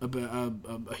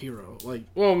a hero.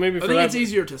 Well, maybe for I think it's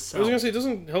easier to sell. I was gonna say,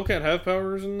 doesn't Hellcat have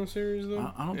powers in the series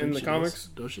though? I don't think in the comics.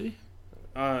 Does she?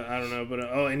 I don't know, but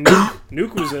and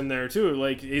Nuke was in there too.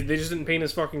 Like they just didn't paint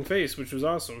his fucking face, which was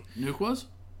awesome. Nuke was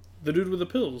the dude with the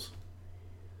pills.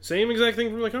 Same exact thing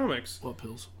from the comics. What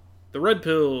pills? The red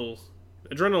pills,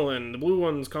 adrenaline. The blue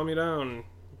ones calm you down.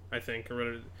 I think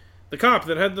the cop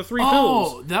that had the 3 pills.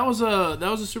 Oh, that was a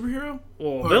superhero.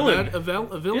 Well, a villain. A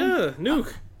villain. Yeah,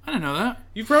 Nuke. I didn't know that.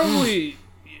 You probably.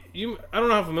 I don't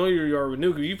know how familiar you are with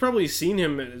Nuke. You've probably seen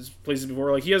him at his places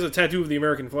before. Like he has a tattoo of the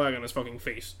American flag on his fucking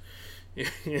face.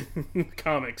 In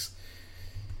comics,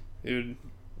 dude.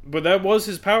 But that was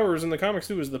his powers in the comics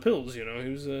too. Was the pills? He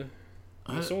was a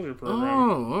soldier program.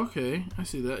 Oh, okay, I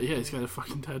see that. Yeah, he's got a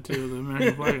fucking tattoo of the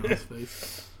American flag on his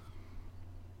face.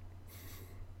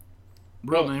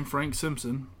 Real name Frank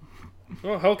Simpson.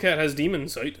 Well, Hellcat has demon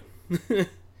sight, but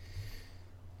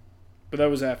that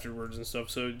was afterwards and stuff.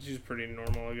 So he's pretty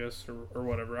normal, I guess, or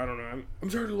whatever. I don't know. I'm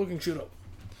tired of looking shit up.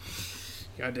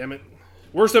 God damn it!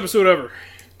 Worst episode ever.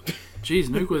 Jeez,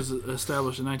 Nuke was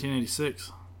established in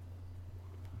 1986.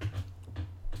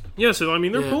 Yeah, so, I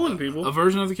mean, they're pulling people. A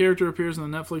version of the character appears in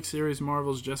the Netflix series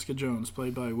Marvel's Jessica Jones,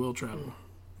 played by Will Travel.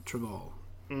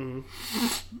 Mm-hmm.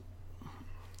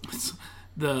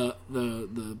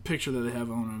 The picture that they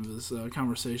have on him of this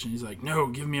conversation, he's like, no,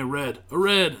 give me a red. A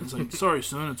red! It's like, sorry,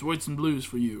 son, it's whites and blues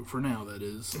for you. For now, that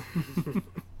is.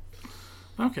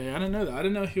 Okay, I didn't know that. I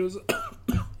didn't know he was...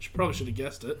 You probably should have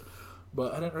guessed it.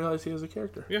 But I didn't realize he was a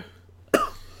character. Yeah.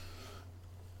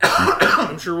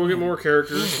 I'm sure we'll get more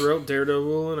characters throughout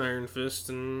Daredevil and Iron Fist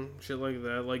and shit like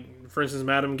that. Like, for instance,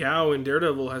 Madame Gao in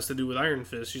Daredevil has to do with Iron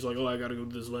Fist. She's like, oh, I gotta go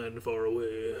to this land far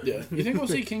away. Yeah. You think we'll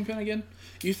see Kingpin again?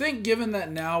 You think, given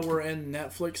that now we're in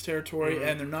Netflix territory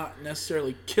and they're not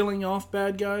necessarily killing off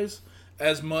bad guys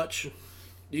as much,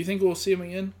 do you think we'll see him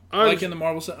again? Like in the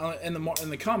Marvel, in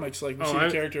the comics, like we see the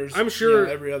characters. I'm sure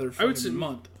every other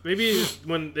month. Maybe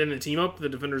when in the team up, the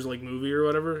Defenders like movie or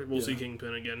whatever, we'll see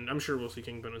Kingpin again. I'm sure we'll see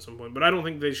Kingpin at some point, but I don't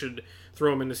think they should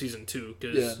throw him into season 2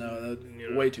 because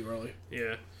way too early.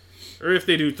 Yeah, or if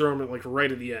they do, throw him like right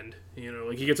at the end.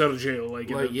 Like he gets out of jail, on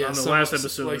the last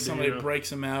episode, like somebody breaks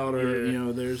him out,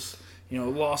 or there's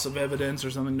loss of evidence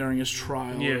or something during his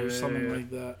trial, or something like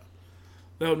that.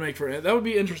 That would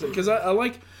be interesting because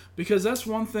because that's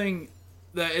one thing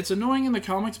that it's annoying in the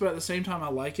comics, but at the same time I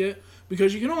like it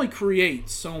because you can only create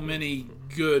so many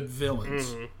good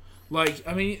villains. Mm-hmm. Like,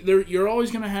 I mean, you're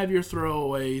always going to have your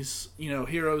throwaways,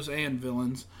 heroes and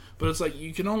villains, but it's like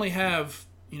you can only have,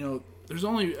 there's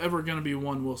only ever going to be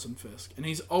one Wilson Fisk, and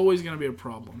he's always going to be a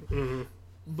problem. Mm-hmm.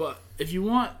 But if you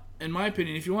want, in my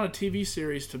opinion, if you want a TV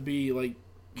series to be like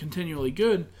continually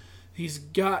good, he's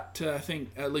got to, I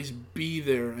think, at least be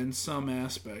there in some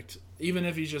aspect. Even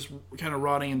if he's just kind of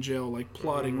rotting in jail, like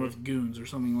plotting with goons or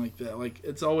something like that. Like,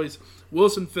 it's always...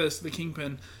 Wilson Fisk, the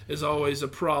Kingpin, is always a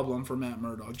problem for Matt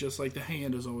Murdock. Just like the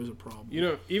Hand is always a problem.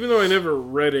 Even though I never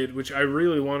read it, which I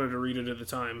really wanted to read it at the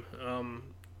time,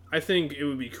 I think it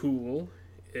would be cool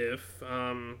if,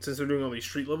 since they're doing all these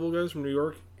street-level guys from New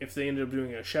York, if they ended up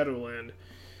doing a Shadowland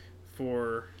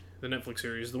for the Netflix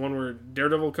series. The one where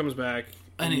Daredevil comes back...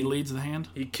 And he leads the Hand?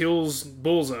 He kills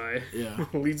Bullseye. Yeah.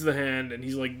 Leads the Hand, and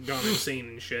he's like gone insane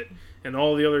and shit. And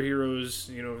all the other heroes,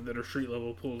 that are street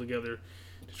level pull together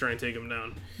to try and take him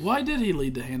down. Why did he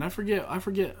lead the hand? I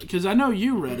forget. Because I know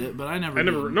you read it, but I never read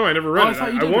it. No, I never read it.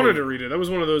 I wanted read to read it. That was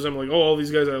one of those, I'm like, oh, all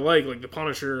these guys I like the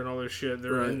Punisher and all this shit,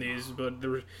 they're in these. But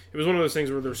it was one of those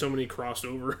things where there were so many crossed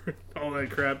over, all that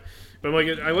crap. But I'm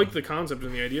like, I like the concept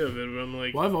and the idea of it, but I'm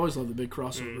like... Well, I've always loved the big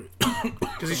crossover.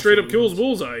 Because he straight up kills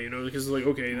Bullseye, you know, because like,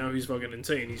 okay, now he's fucking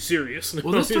insane. He's serious.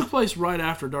 Well, this took place right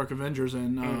after Dark Avengers,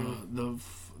 and the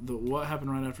what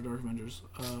happened right after Dark Avengers?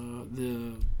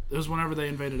 It was whenever they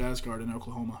invaded Asgard in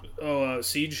Oklahoma. Oh,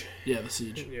 Siege? Yeah, the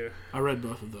Siege. Yeah. I read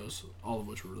both of those, all of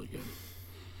which were really good.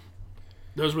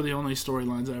 Those were the only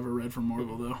storylines I ever read from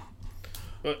Marvel, though.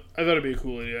 But I thought it'd be a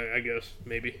cool idea, I guess.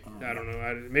 Maybe. I don't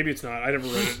know. Maybe it's not. I never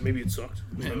read it. Maybe it sucked.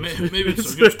 Maybe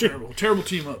it's it was terrible. Terrible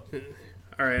team up.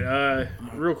 All right.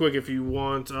 Real quick, if you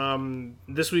want,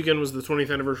 this weekend was the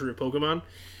 20th anniversary of Pokemon.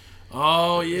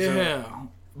 Oh, yeah. So,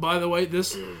 by the way,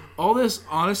 all this,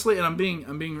 honestly, and I'm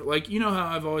being like, you know how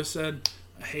I've always said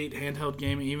I hate handheld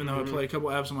gaming, even though I play a couple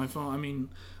apps on my phone. I mean,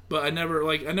 but I never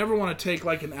want to take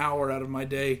like an hour out of my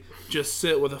day, just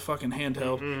sit with a fucking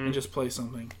handheld and just play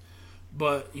something.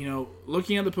 But, you know,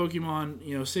 looking at the Pokemon,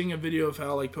 you know, seeing a video of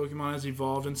how, like, Pokemon has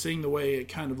evolved and seeing the way it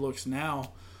kind of looks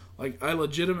now, like, I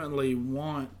legitimately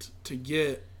want to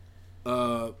get, you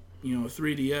know, a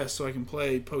 3DS so I can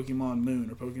play Pokemon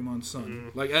Moon or Pokemon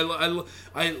Sun. Like,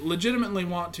 I legitimately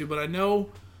want to, but I know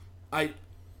I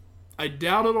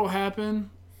doubt it'll happen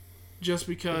just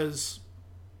because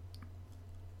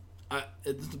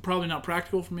it's probably not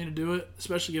practical for me to do it,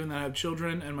 especially given that I have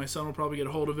children and my son will probably get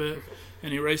a hold of it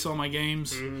and erase all my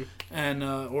games and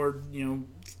or you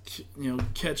know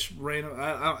catch random.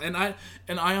 And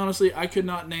I honestly I could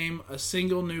not name a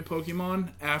single new Pokemon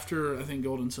after I think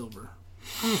Gold and Silver.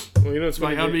 Well, you know, it's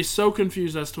like I'd be so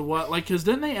confused as to what, like, because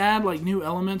didn't they add like new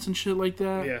elements and shit like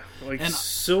that? Yeah, like and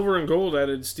Silver and Gold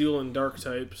added Steel and Dark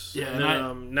types. Yeah, and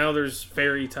then, now there's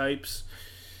Fairy types.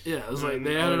 Yeah, it was like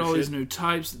they added all these new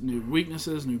types, new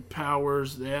weaknesses, new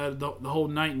powers. They added the whole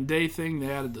night and day thing.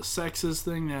 They added the sexes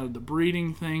thing. They added the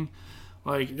breeding thing.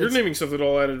 Like you're naming stuff that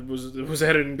all added was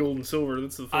added in Gold and Silver.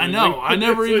 That's the funny I know. thing. I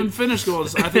never even finished Gold.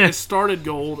 I think I started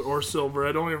Gold or Silver.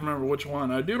 I don't even remember which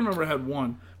one. I do remember I had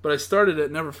one, but I started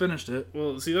it, never finished it.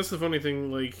 Well, see, that's the funny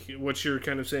thing. Like what you're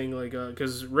kind of saying, like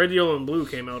because Red, Yellow, and Blue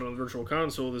came out on Virtual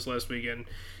Console this last weekend.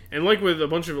 And like with a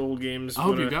bunch of old games... I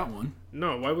hope you got one.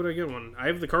 No, why would I get one? I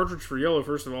have the cartridge for Yellow,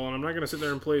 first of all, and I'm not going to sit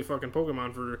there and play fucking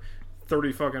Pokemon for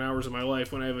 30 fucking hours of my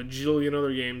life when I have a jillion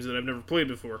other games that I've never played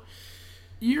before.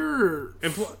 You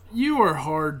are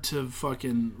hard to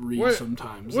fucking read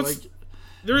sometimes. Like,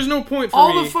 there is no point for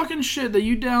all me... the fucking shit that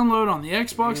you download on the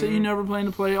Xbox that you never plan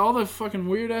to play, all the fucking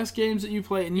weird-ass games that you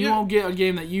play, and you won't get a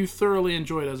game that you thoroughly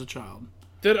enjoyed as a child.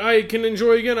 That I can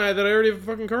enjoy again, that I already have a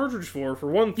fucking cartridge for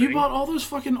one thing. You bought all those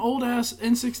fucking old-ass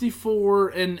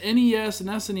N64 and NES and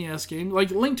SNES games.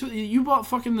 Like, you bought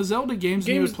fucking the Zelda games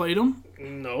and you played them?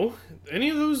 No.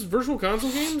 Any of those Virtual Console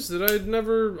games that I'd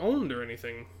never owned or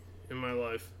anything in my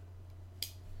life.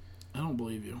 I don't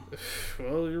believe you.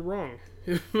 Well, you're wrong.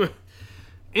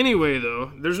 Anyway,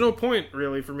 though, there's no point,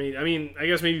 really, for me. I mean, I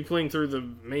guess maybe playing through the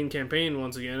main campaign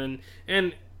once again,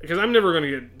 and because I'm never going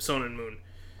to get Sun and Moon.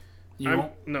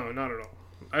 No, not at all.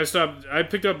 I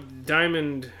picked up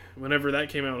Diamond whenever that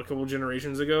came out a couple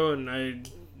generations ago, and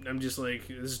I'm just like,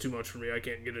 this is too much for me. I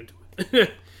can't get into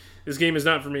it. This game is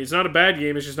not for me. It's not a bad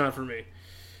game. It's just not for me.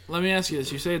 Let me ask you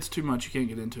this. You say it's too much. You can't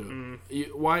get into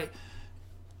it.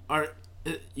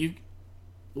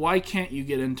 Why can't you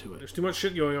get into it? There's too much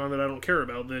shit going on that I don't care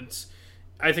about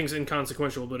I think is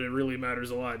inconsequential, but it really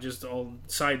matters a lot. Just all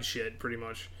side shit, pretty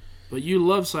much. But you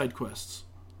love side quests.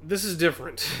 This is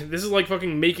different. This is like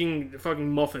fucking making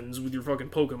fucking muffins with your fucking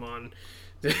Pokemon.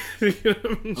 Shit like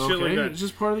that. It's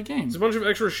just part of the game. It's a bunch of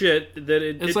extra shit that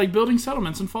it's like building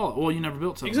settlements in Fallout. Well, you never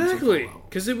built settlements exactly,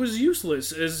 because it was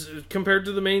useless as compared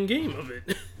to the main game of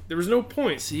it. There was no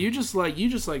point. See, you just like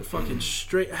fucking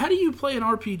straight. How do you play an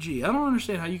RPG? I don't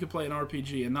understand how you could play an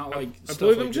RPG and not like. I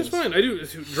play them just fine. I do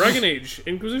Dragon Age,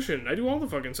 Inquisition. I do all the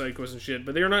fucking side quests and shit,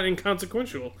 but they are not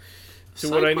inconsequential to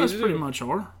what I need to do. Pretty much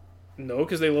are. No,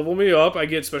 because they level me up. I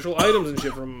get special items and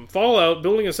shit from Fallout.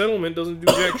 Building a settlement doesn't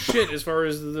do jack shit as far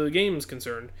as the game's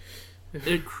concerned.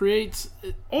 It creates...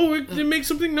 It makes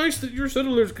something nice that your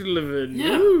settlers could live in.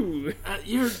 Yeah.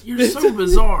 You're so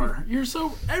bizarre.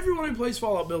 Everyone who plays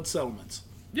Fallout builds settlements.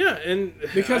 Yeah, and...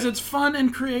 Because it's fun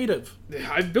and creative.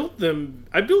 I built them.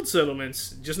 I built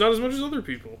settlements, just not as much as other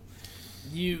people.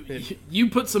 You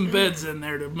put some beds in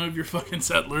there to move your fucking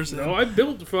settlers in. No, I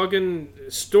built fucking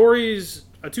stories...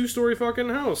 A 2-story fucking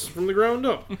house from the ground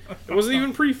up. It wasn't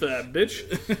even prefab, bitch.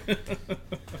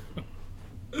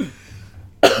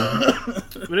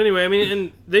 But anyway, I mean,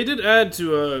 and they did add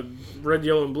to Red,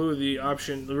 Yellow, and Blue the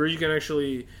option where you can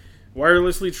actually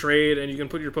wirelessly trade, and you can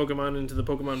put your Pokemon into the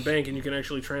Pokemon Bank, and you can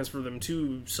actually transfer them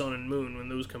to Sun and Moon when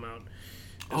those come out.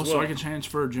 So I can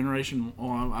transfer generation. Oh,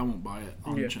 I won't buy it.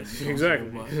 Yeah, exactly.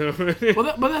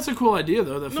 But that's a cool idea,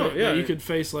 though. Yeah, you could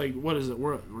face like what is it?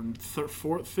 We're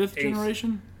fifth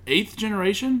generation, eighth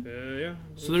generation. Yeah.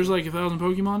 So there's like 1,000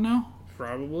 Pokemon now.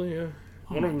 Probably, yeah.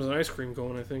 One of them is an ice cream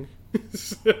cone, I think.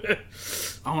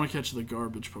 I want to catch the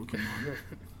garbage Pokemon.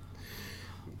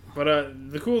 But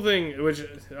the cool thing, which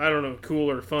I don't know, cool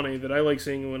or funny, that I like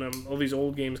seeing when all these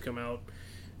old games come out,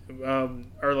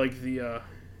 are like the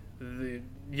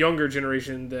younger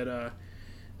generation that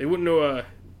they wouldn't know a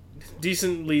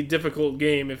decently difficult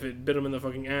game if it bit them in the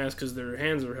fucking ass because their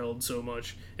hands are held so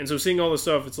much. And so seeing all this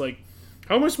stuff, it's like,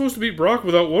 how am I supposed to beat Brock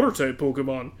without water-type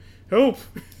Pokemon? Help!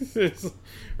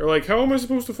 Or like, how am I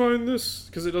supposed to find this?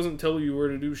 Because it doesn't tell you where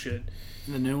to do shit.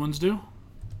 The new ones do?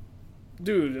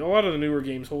 Dude, a lot of the newer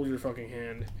games hold your fucking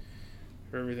hand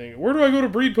for everything. Where do I go to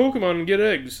breed Pokemon and get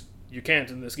eggs? You can't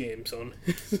in this game, son.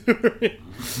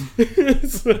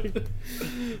 It's like...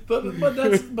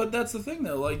 but that's the thing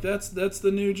though. Like that's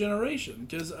the new generation.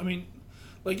 Because I mean,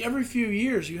 like every few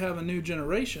years you have a new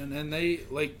generation, and they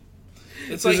like.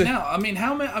 It's like now. I mean,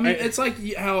 how many? I mean, it's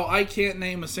like how I can't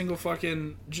name a single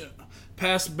fucking.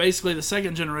 Past basically the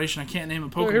second generation, I can't name a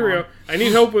Pokemon. Oh, here we go. I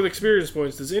need help with experience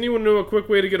points. Does anyone know a quick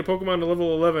way to get a Pokemon to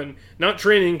level 11? Not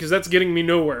training, because that's getting me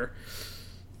nowhere.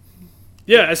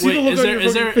 Yeah, I see the look on your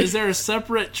face. Is there a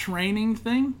separate training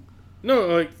thing?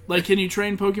 No, like can you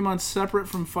train Pokemon separate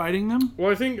from fighting them?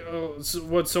 Well, I think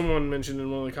what someone mentioned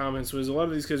in one of the comments was a lot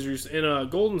of these kids are in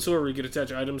Gold and Silver. You get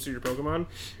attach items to your Pokemon,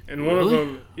 and one of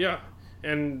them,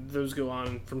 and those go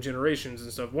on from generations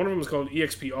and stuff. One of them is called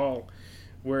EXP All,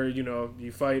 where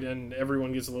you fight and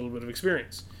everyone gets a little bit of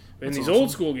experience. In these old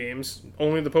school games,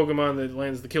 only the Pokemon that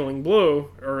lands the killing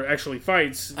blow or actually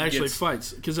fights.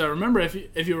 Because I remember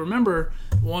if you remember,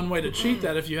 one way to cheat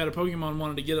that, if you had a Pokemon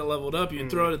wanted to get it leveled up, you'd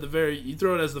throw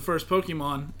it as the first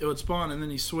Pokemon, it would spawn, and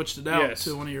then you switched it out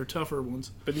to one of your tougher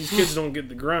ones. But these kids don't get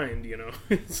the grind,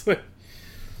 It's like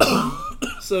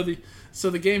so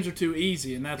the games are too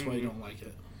easy, and that's why you don't like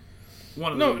it.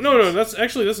 No.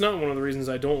 That's not one of the reasons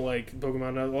I don't like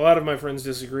Pokemon. A lot of my friends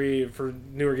disagree for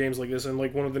newer games like this, and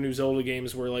like one of the new Zelda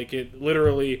games where like it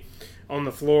literally on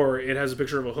the floor it has a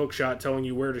picture of a hook shot telling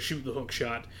you where to shoot the hook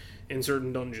shot in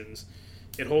certain dungeons.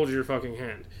 It holds your fucking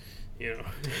hand, Yeah,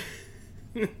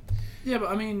 but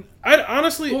I mean, I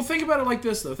honestly. Well, think about it like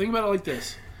this, though. Think about it like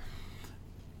this.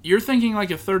 You're thinking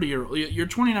like a 30-year-old. You're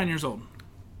 29 years old.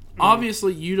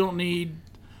 Obviously, you don't need.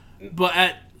 But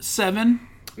at 7.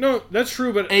 No, that's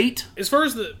true, but 8. As far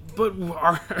as but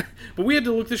we had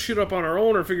to look this shit up on our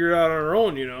own or figure it out on our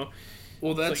own,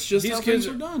 Well, that's just how things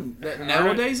are done.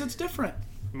 Nowadays, it's different.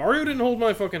 Mario didn't hold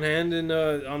my fucking hand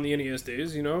on the NES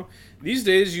days, These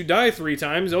days, you die 3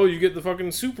 times, you get the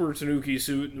fucking Super Tanuki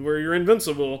suit where you're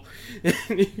invincible,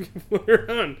 and you can play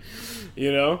around,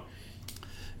 Yeah,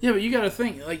 but you gotta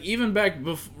think, like, even back,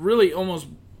 really almost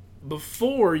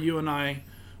before you and I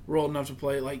were old enough to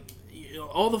play, like,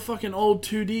 all the fucking old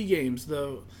 2D games,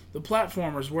 the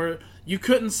platformers where you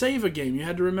couldn't save a game, you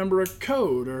had to remember a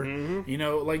code, or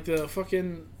like the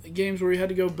fucking games where you had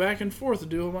to go back and forth to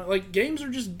do like games are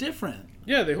just different.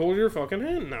 Yeah, they hold your fucking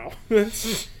hand now.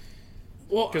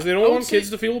 Well, because they don't want kids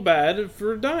to feel bad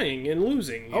for dying and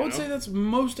losing. I would say that's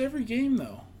most every game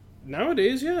though.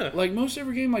 Nowadays, yeah. Like most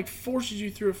every game, like forces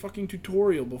you through a fucking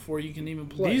tutorial before you can even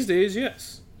play. These days,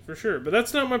 yes. For sure. But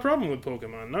that's not my problem with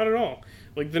Pokemon. Not at all.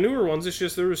 Like, the newer ones, it's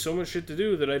just there was so much shit to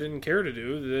do that I didn't care to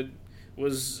do that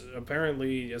was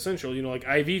apparently essential. Like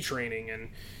IV training and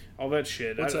all that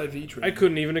shit. What's IV training? I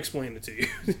couldn't even explain it to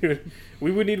you.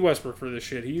 We would need Westbrook for this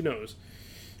shit. He knows.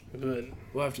 But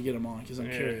we'll have to get him on because I'm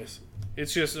curious.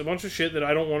 It's just a bunch of shit that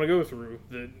I don't want to go through.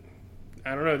 That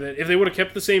I don't know. That if they would have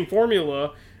kept the same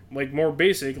formula, like more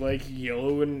basic, like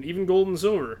Yellow and even Gold and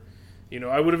Silver,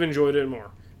 I would have enjoyed it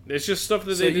more. It's just stuff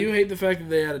that so you hate the fact that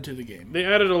they added to the game. They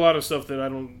added a lot of stuff that I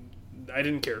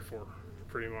didn't care for,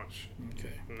 pretty much.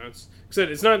 Okay, and that's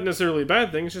it's not necessarily a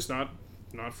bad thing. It's just not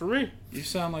for me. You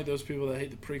sound like those people that hate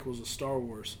the prequels of Star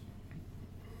Wars.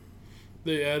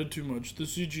 They added too much. The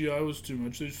CGI was too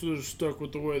much. They should have stuck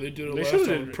with the way they did it last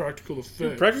time with practical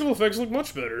effects. Practical effects look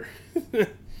much better,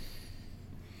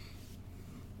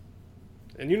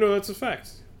 and that's a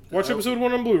fact. Watch episode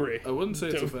 1 on Blu-ray. I wouldn't say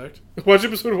it's a fact. Watch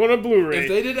episode 1 on Blu-ray. If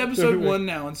they did episode 1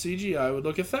 now in CGI, it would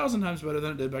look 1,000 times better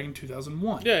than it did back in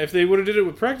 2001. Yeah, if they would have did it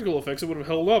with practical effects, it would have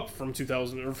held up from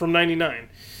 2000 or from 99.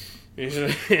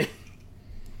 Yeah,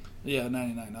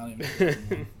 99, not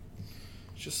even.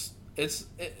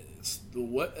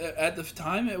 what at the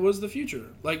time it was the future.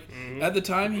 Like at the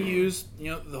time he used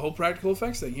the whole practical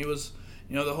effects thing. He was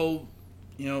the whole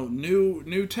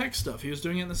new tech stuff. He was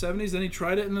doing it in the 70s. Then he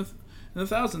tried it in the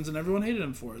thousands, and everyone hated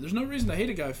him for it. There's no reason to hate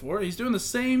a guy for it. He's doing the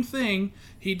same thing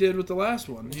he did with the last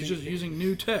one. He's just using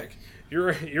new tech.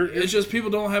 It's just people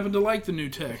don't happen to like the new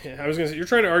tech. I was gonna say you're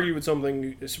trying to argue with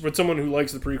someone who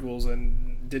likes the prequels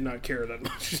and did not care that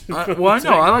much. I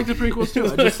know I like the prequels too.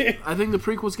 I think the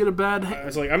prequels get a bad.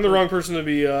 It's like I'm the wrong person to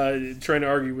be trying to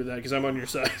argue with that because I'm on your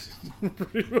side.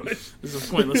 Pretty much. This is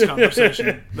a pointless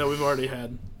conversation that we've already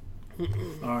had.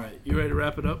 All right, you ready to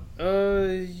wrap it up?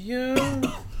 Yeah.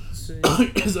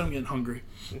 Because I'm getting hungry.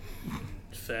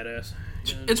 Fat ass.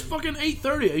 It's fucking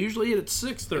 8:30. I usually eat at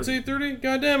 6:30. It's 8:30.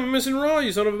 Goddamn, I'm missing Raw,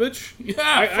 you son of a bitch.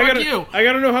 Yeah, fuck you. I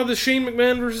gotta know how the Shane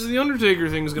McMahon versus the Undertaker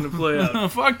thing is gonna play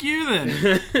out. Fuck you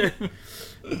then.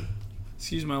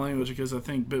 Excuse my language, because I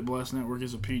think Bit Blast Network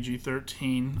is a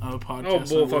PG-13 podcast. Oh,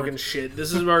 bull fucking shit.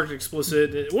 This is marked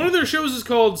explicit. One of their shows is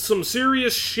called Some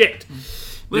Serious Shit.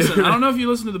 Listen, I don't know if you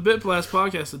listened to the Bit Blast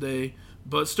podcast today,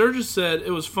 but Sturgis said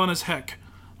it was fun as heck.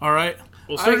 All right?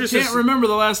 Well, I can't remember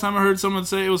the last time I heard someone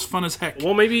say it was fun as heck.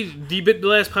 Well, maybe the Bit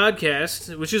Blast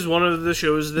podcast, which is one of the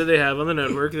shows that they have on the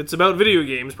network. It's about video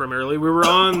games primarily. We were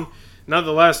on, not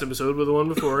the last episode, but the one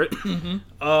before it.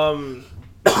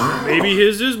 Maybe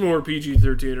his is more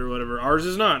PG-13 or whatever. Ours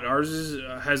is not. Ours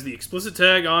has the explicit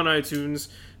tag on iTunes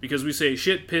because we say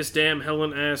shit, piss, damn,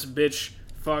 hellin', ass, bitch,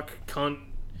 fuck, cunt.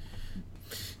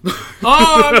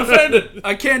 Oh, I'm offended.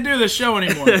 I can't do this show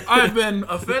anymore. I've been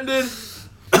offended.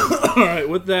 All right,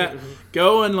 with that,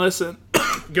 go and listen.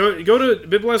 Go to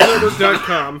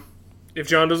bitblastnetwork.com if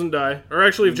John doesn't die. Or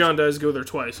actually, if John dies, go there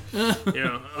twice.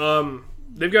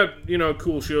 They've got,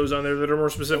 cool shows on there that are more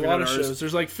specific than ours. A lot of shows.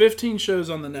 There's like 15 shows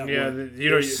on the network. Yeah,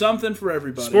 there's something for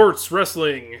everybody. Sports,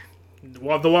 wrestling,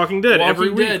 The Walking Dead every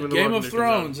week. Game of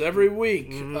Thrones every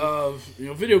week.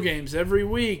 Video games every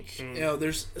week.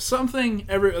 There's something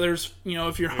there's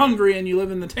if you're hungry and you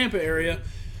live in the Tampa area,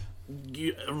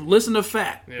 listen to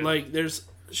Fat. Yeah. Like there's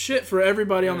shit for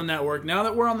everybody on the network. Now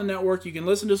that we're on the network, you can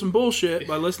listen to some bullshit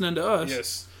by listening to us.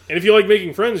 Yes. And if you like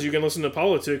making friends, you can listen to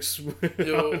politics.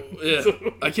 Yeah.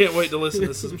 I can't wait to listen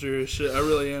to some serious shit. I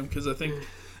really am, because I think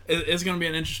it's going to be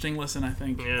an interesting listen, I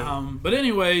think. Yeah. But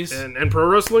anyways... And pro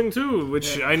wrestling, too,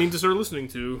 which I need to start listening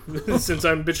to, since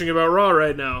I'm bitching about Raw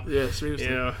right now. Yeah, seriously.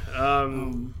 Yeah.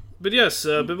 But yes,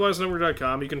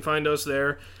 bitblastnetwork.com. You can find us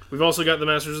there. We've also got the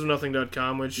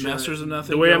mastersofnothing.com, which... Masters of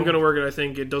Nothing. The way I'm going to work it, I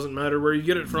think it doesn't matter where you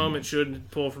get it from. It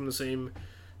should pull from the same...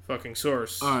 fucking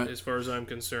source, as far as I'm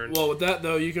concerned. Well, with that,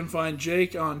 though, you can find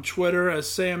Jake on Twitter as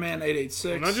Sandman886.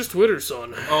 Well, not just Twitter,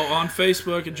 son. Oh, on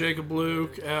Facebook at Jacob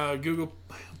Luke, Google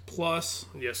Plus.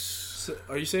 Yes.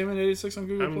 Are you Sandman886 on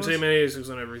Google Plus? I'm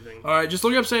Sandman886 on everything. All right, just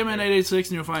look up Sandman886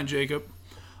 and you'll find Jacob.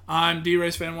 I'm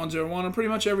DRaceFan101 on pretty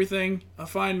much everything.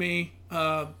 Find me,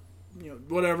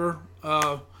 whatever.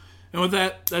 And with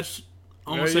that, that's...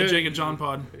 Almost said Jake and John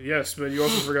Pod. Yes, but you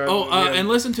also forgot... and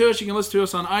listen to us. You can listen to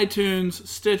us on iTunes,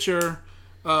 Stitcher.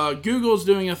 Google's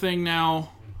doing a thing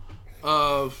now.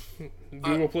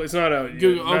 Google Play, it's not out yet.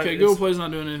 Google Play's not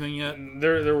doing anything yet.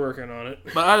 They're working on it.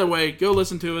 But either way, go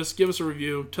listen to us. Give us a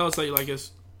review. Tell us that you like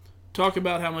us. Talk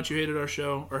about how much you hated our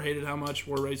show, or hated how much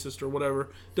we're racist, or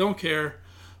whatever. Don't care.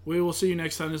 We will see you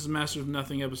next time. This is Masters of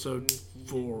Nothing, episode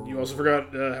 4. You also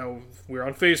forgot how we're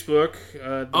on Facebook.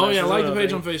 Like the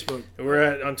page on Facebook.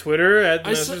 We're on Twitter at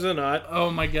Masters of Not. Oh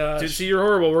my gosh. See, you're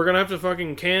horrible. We're going to have to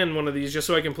fucking can one of these just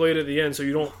so I can play it at the end so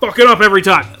you don't fuck it up every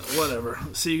time. Whatever.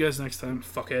 See you guys next time.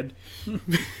 Fuckhead.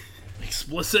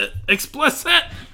 Explicit.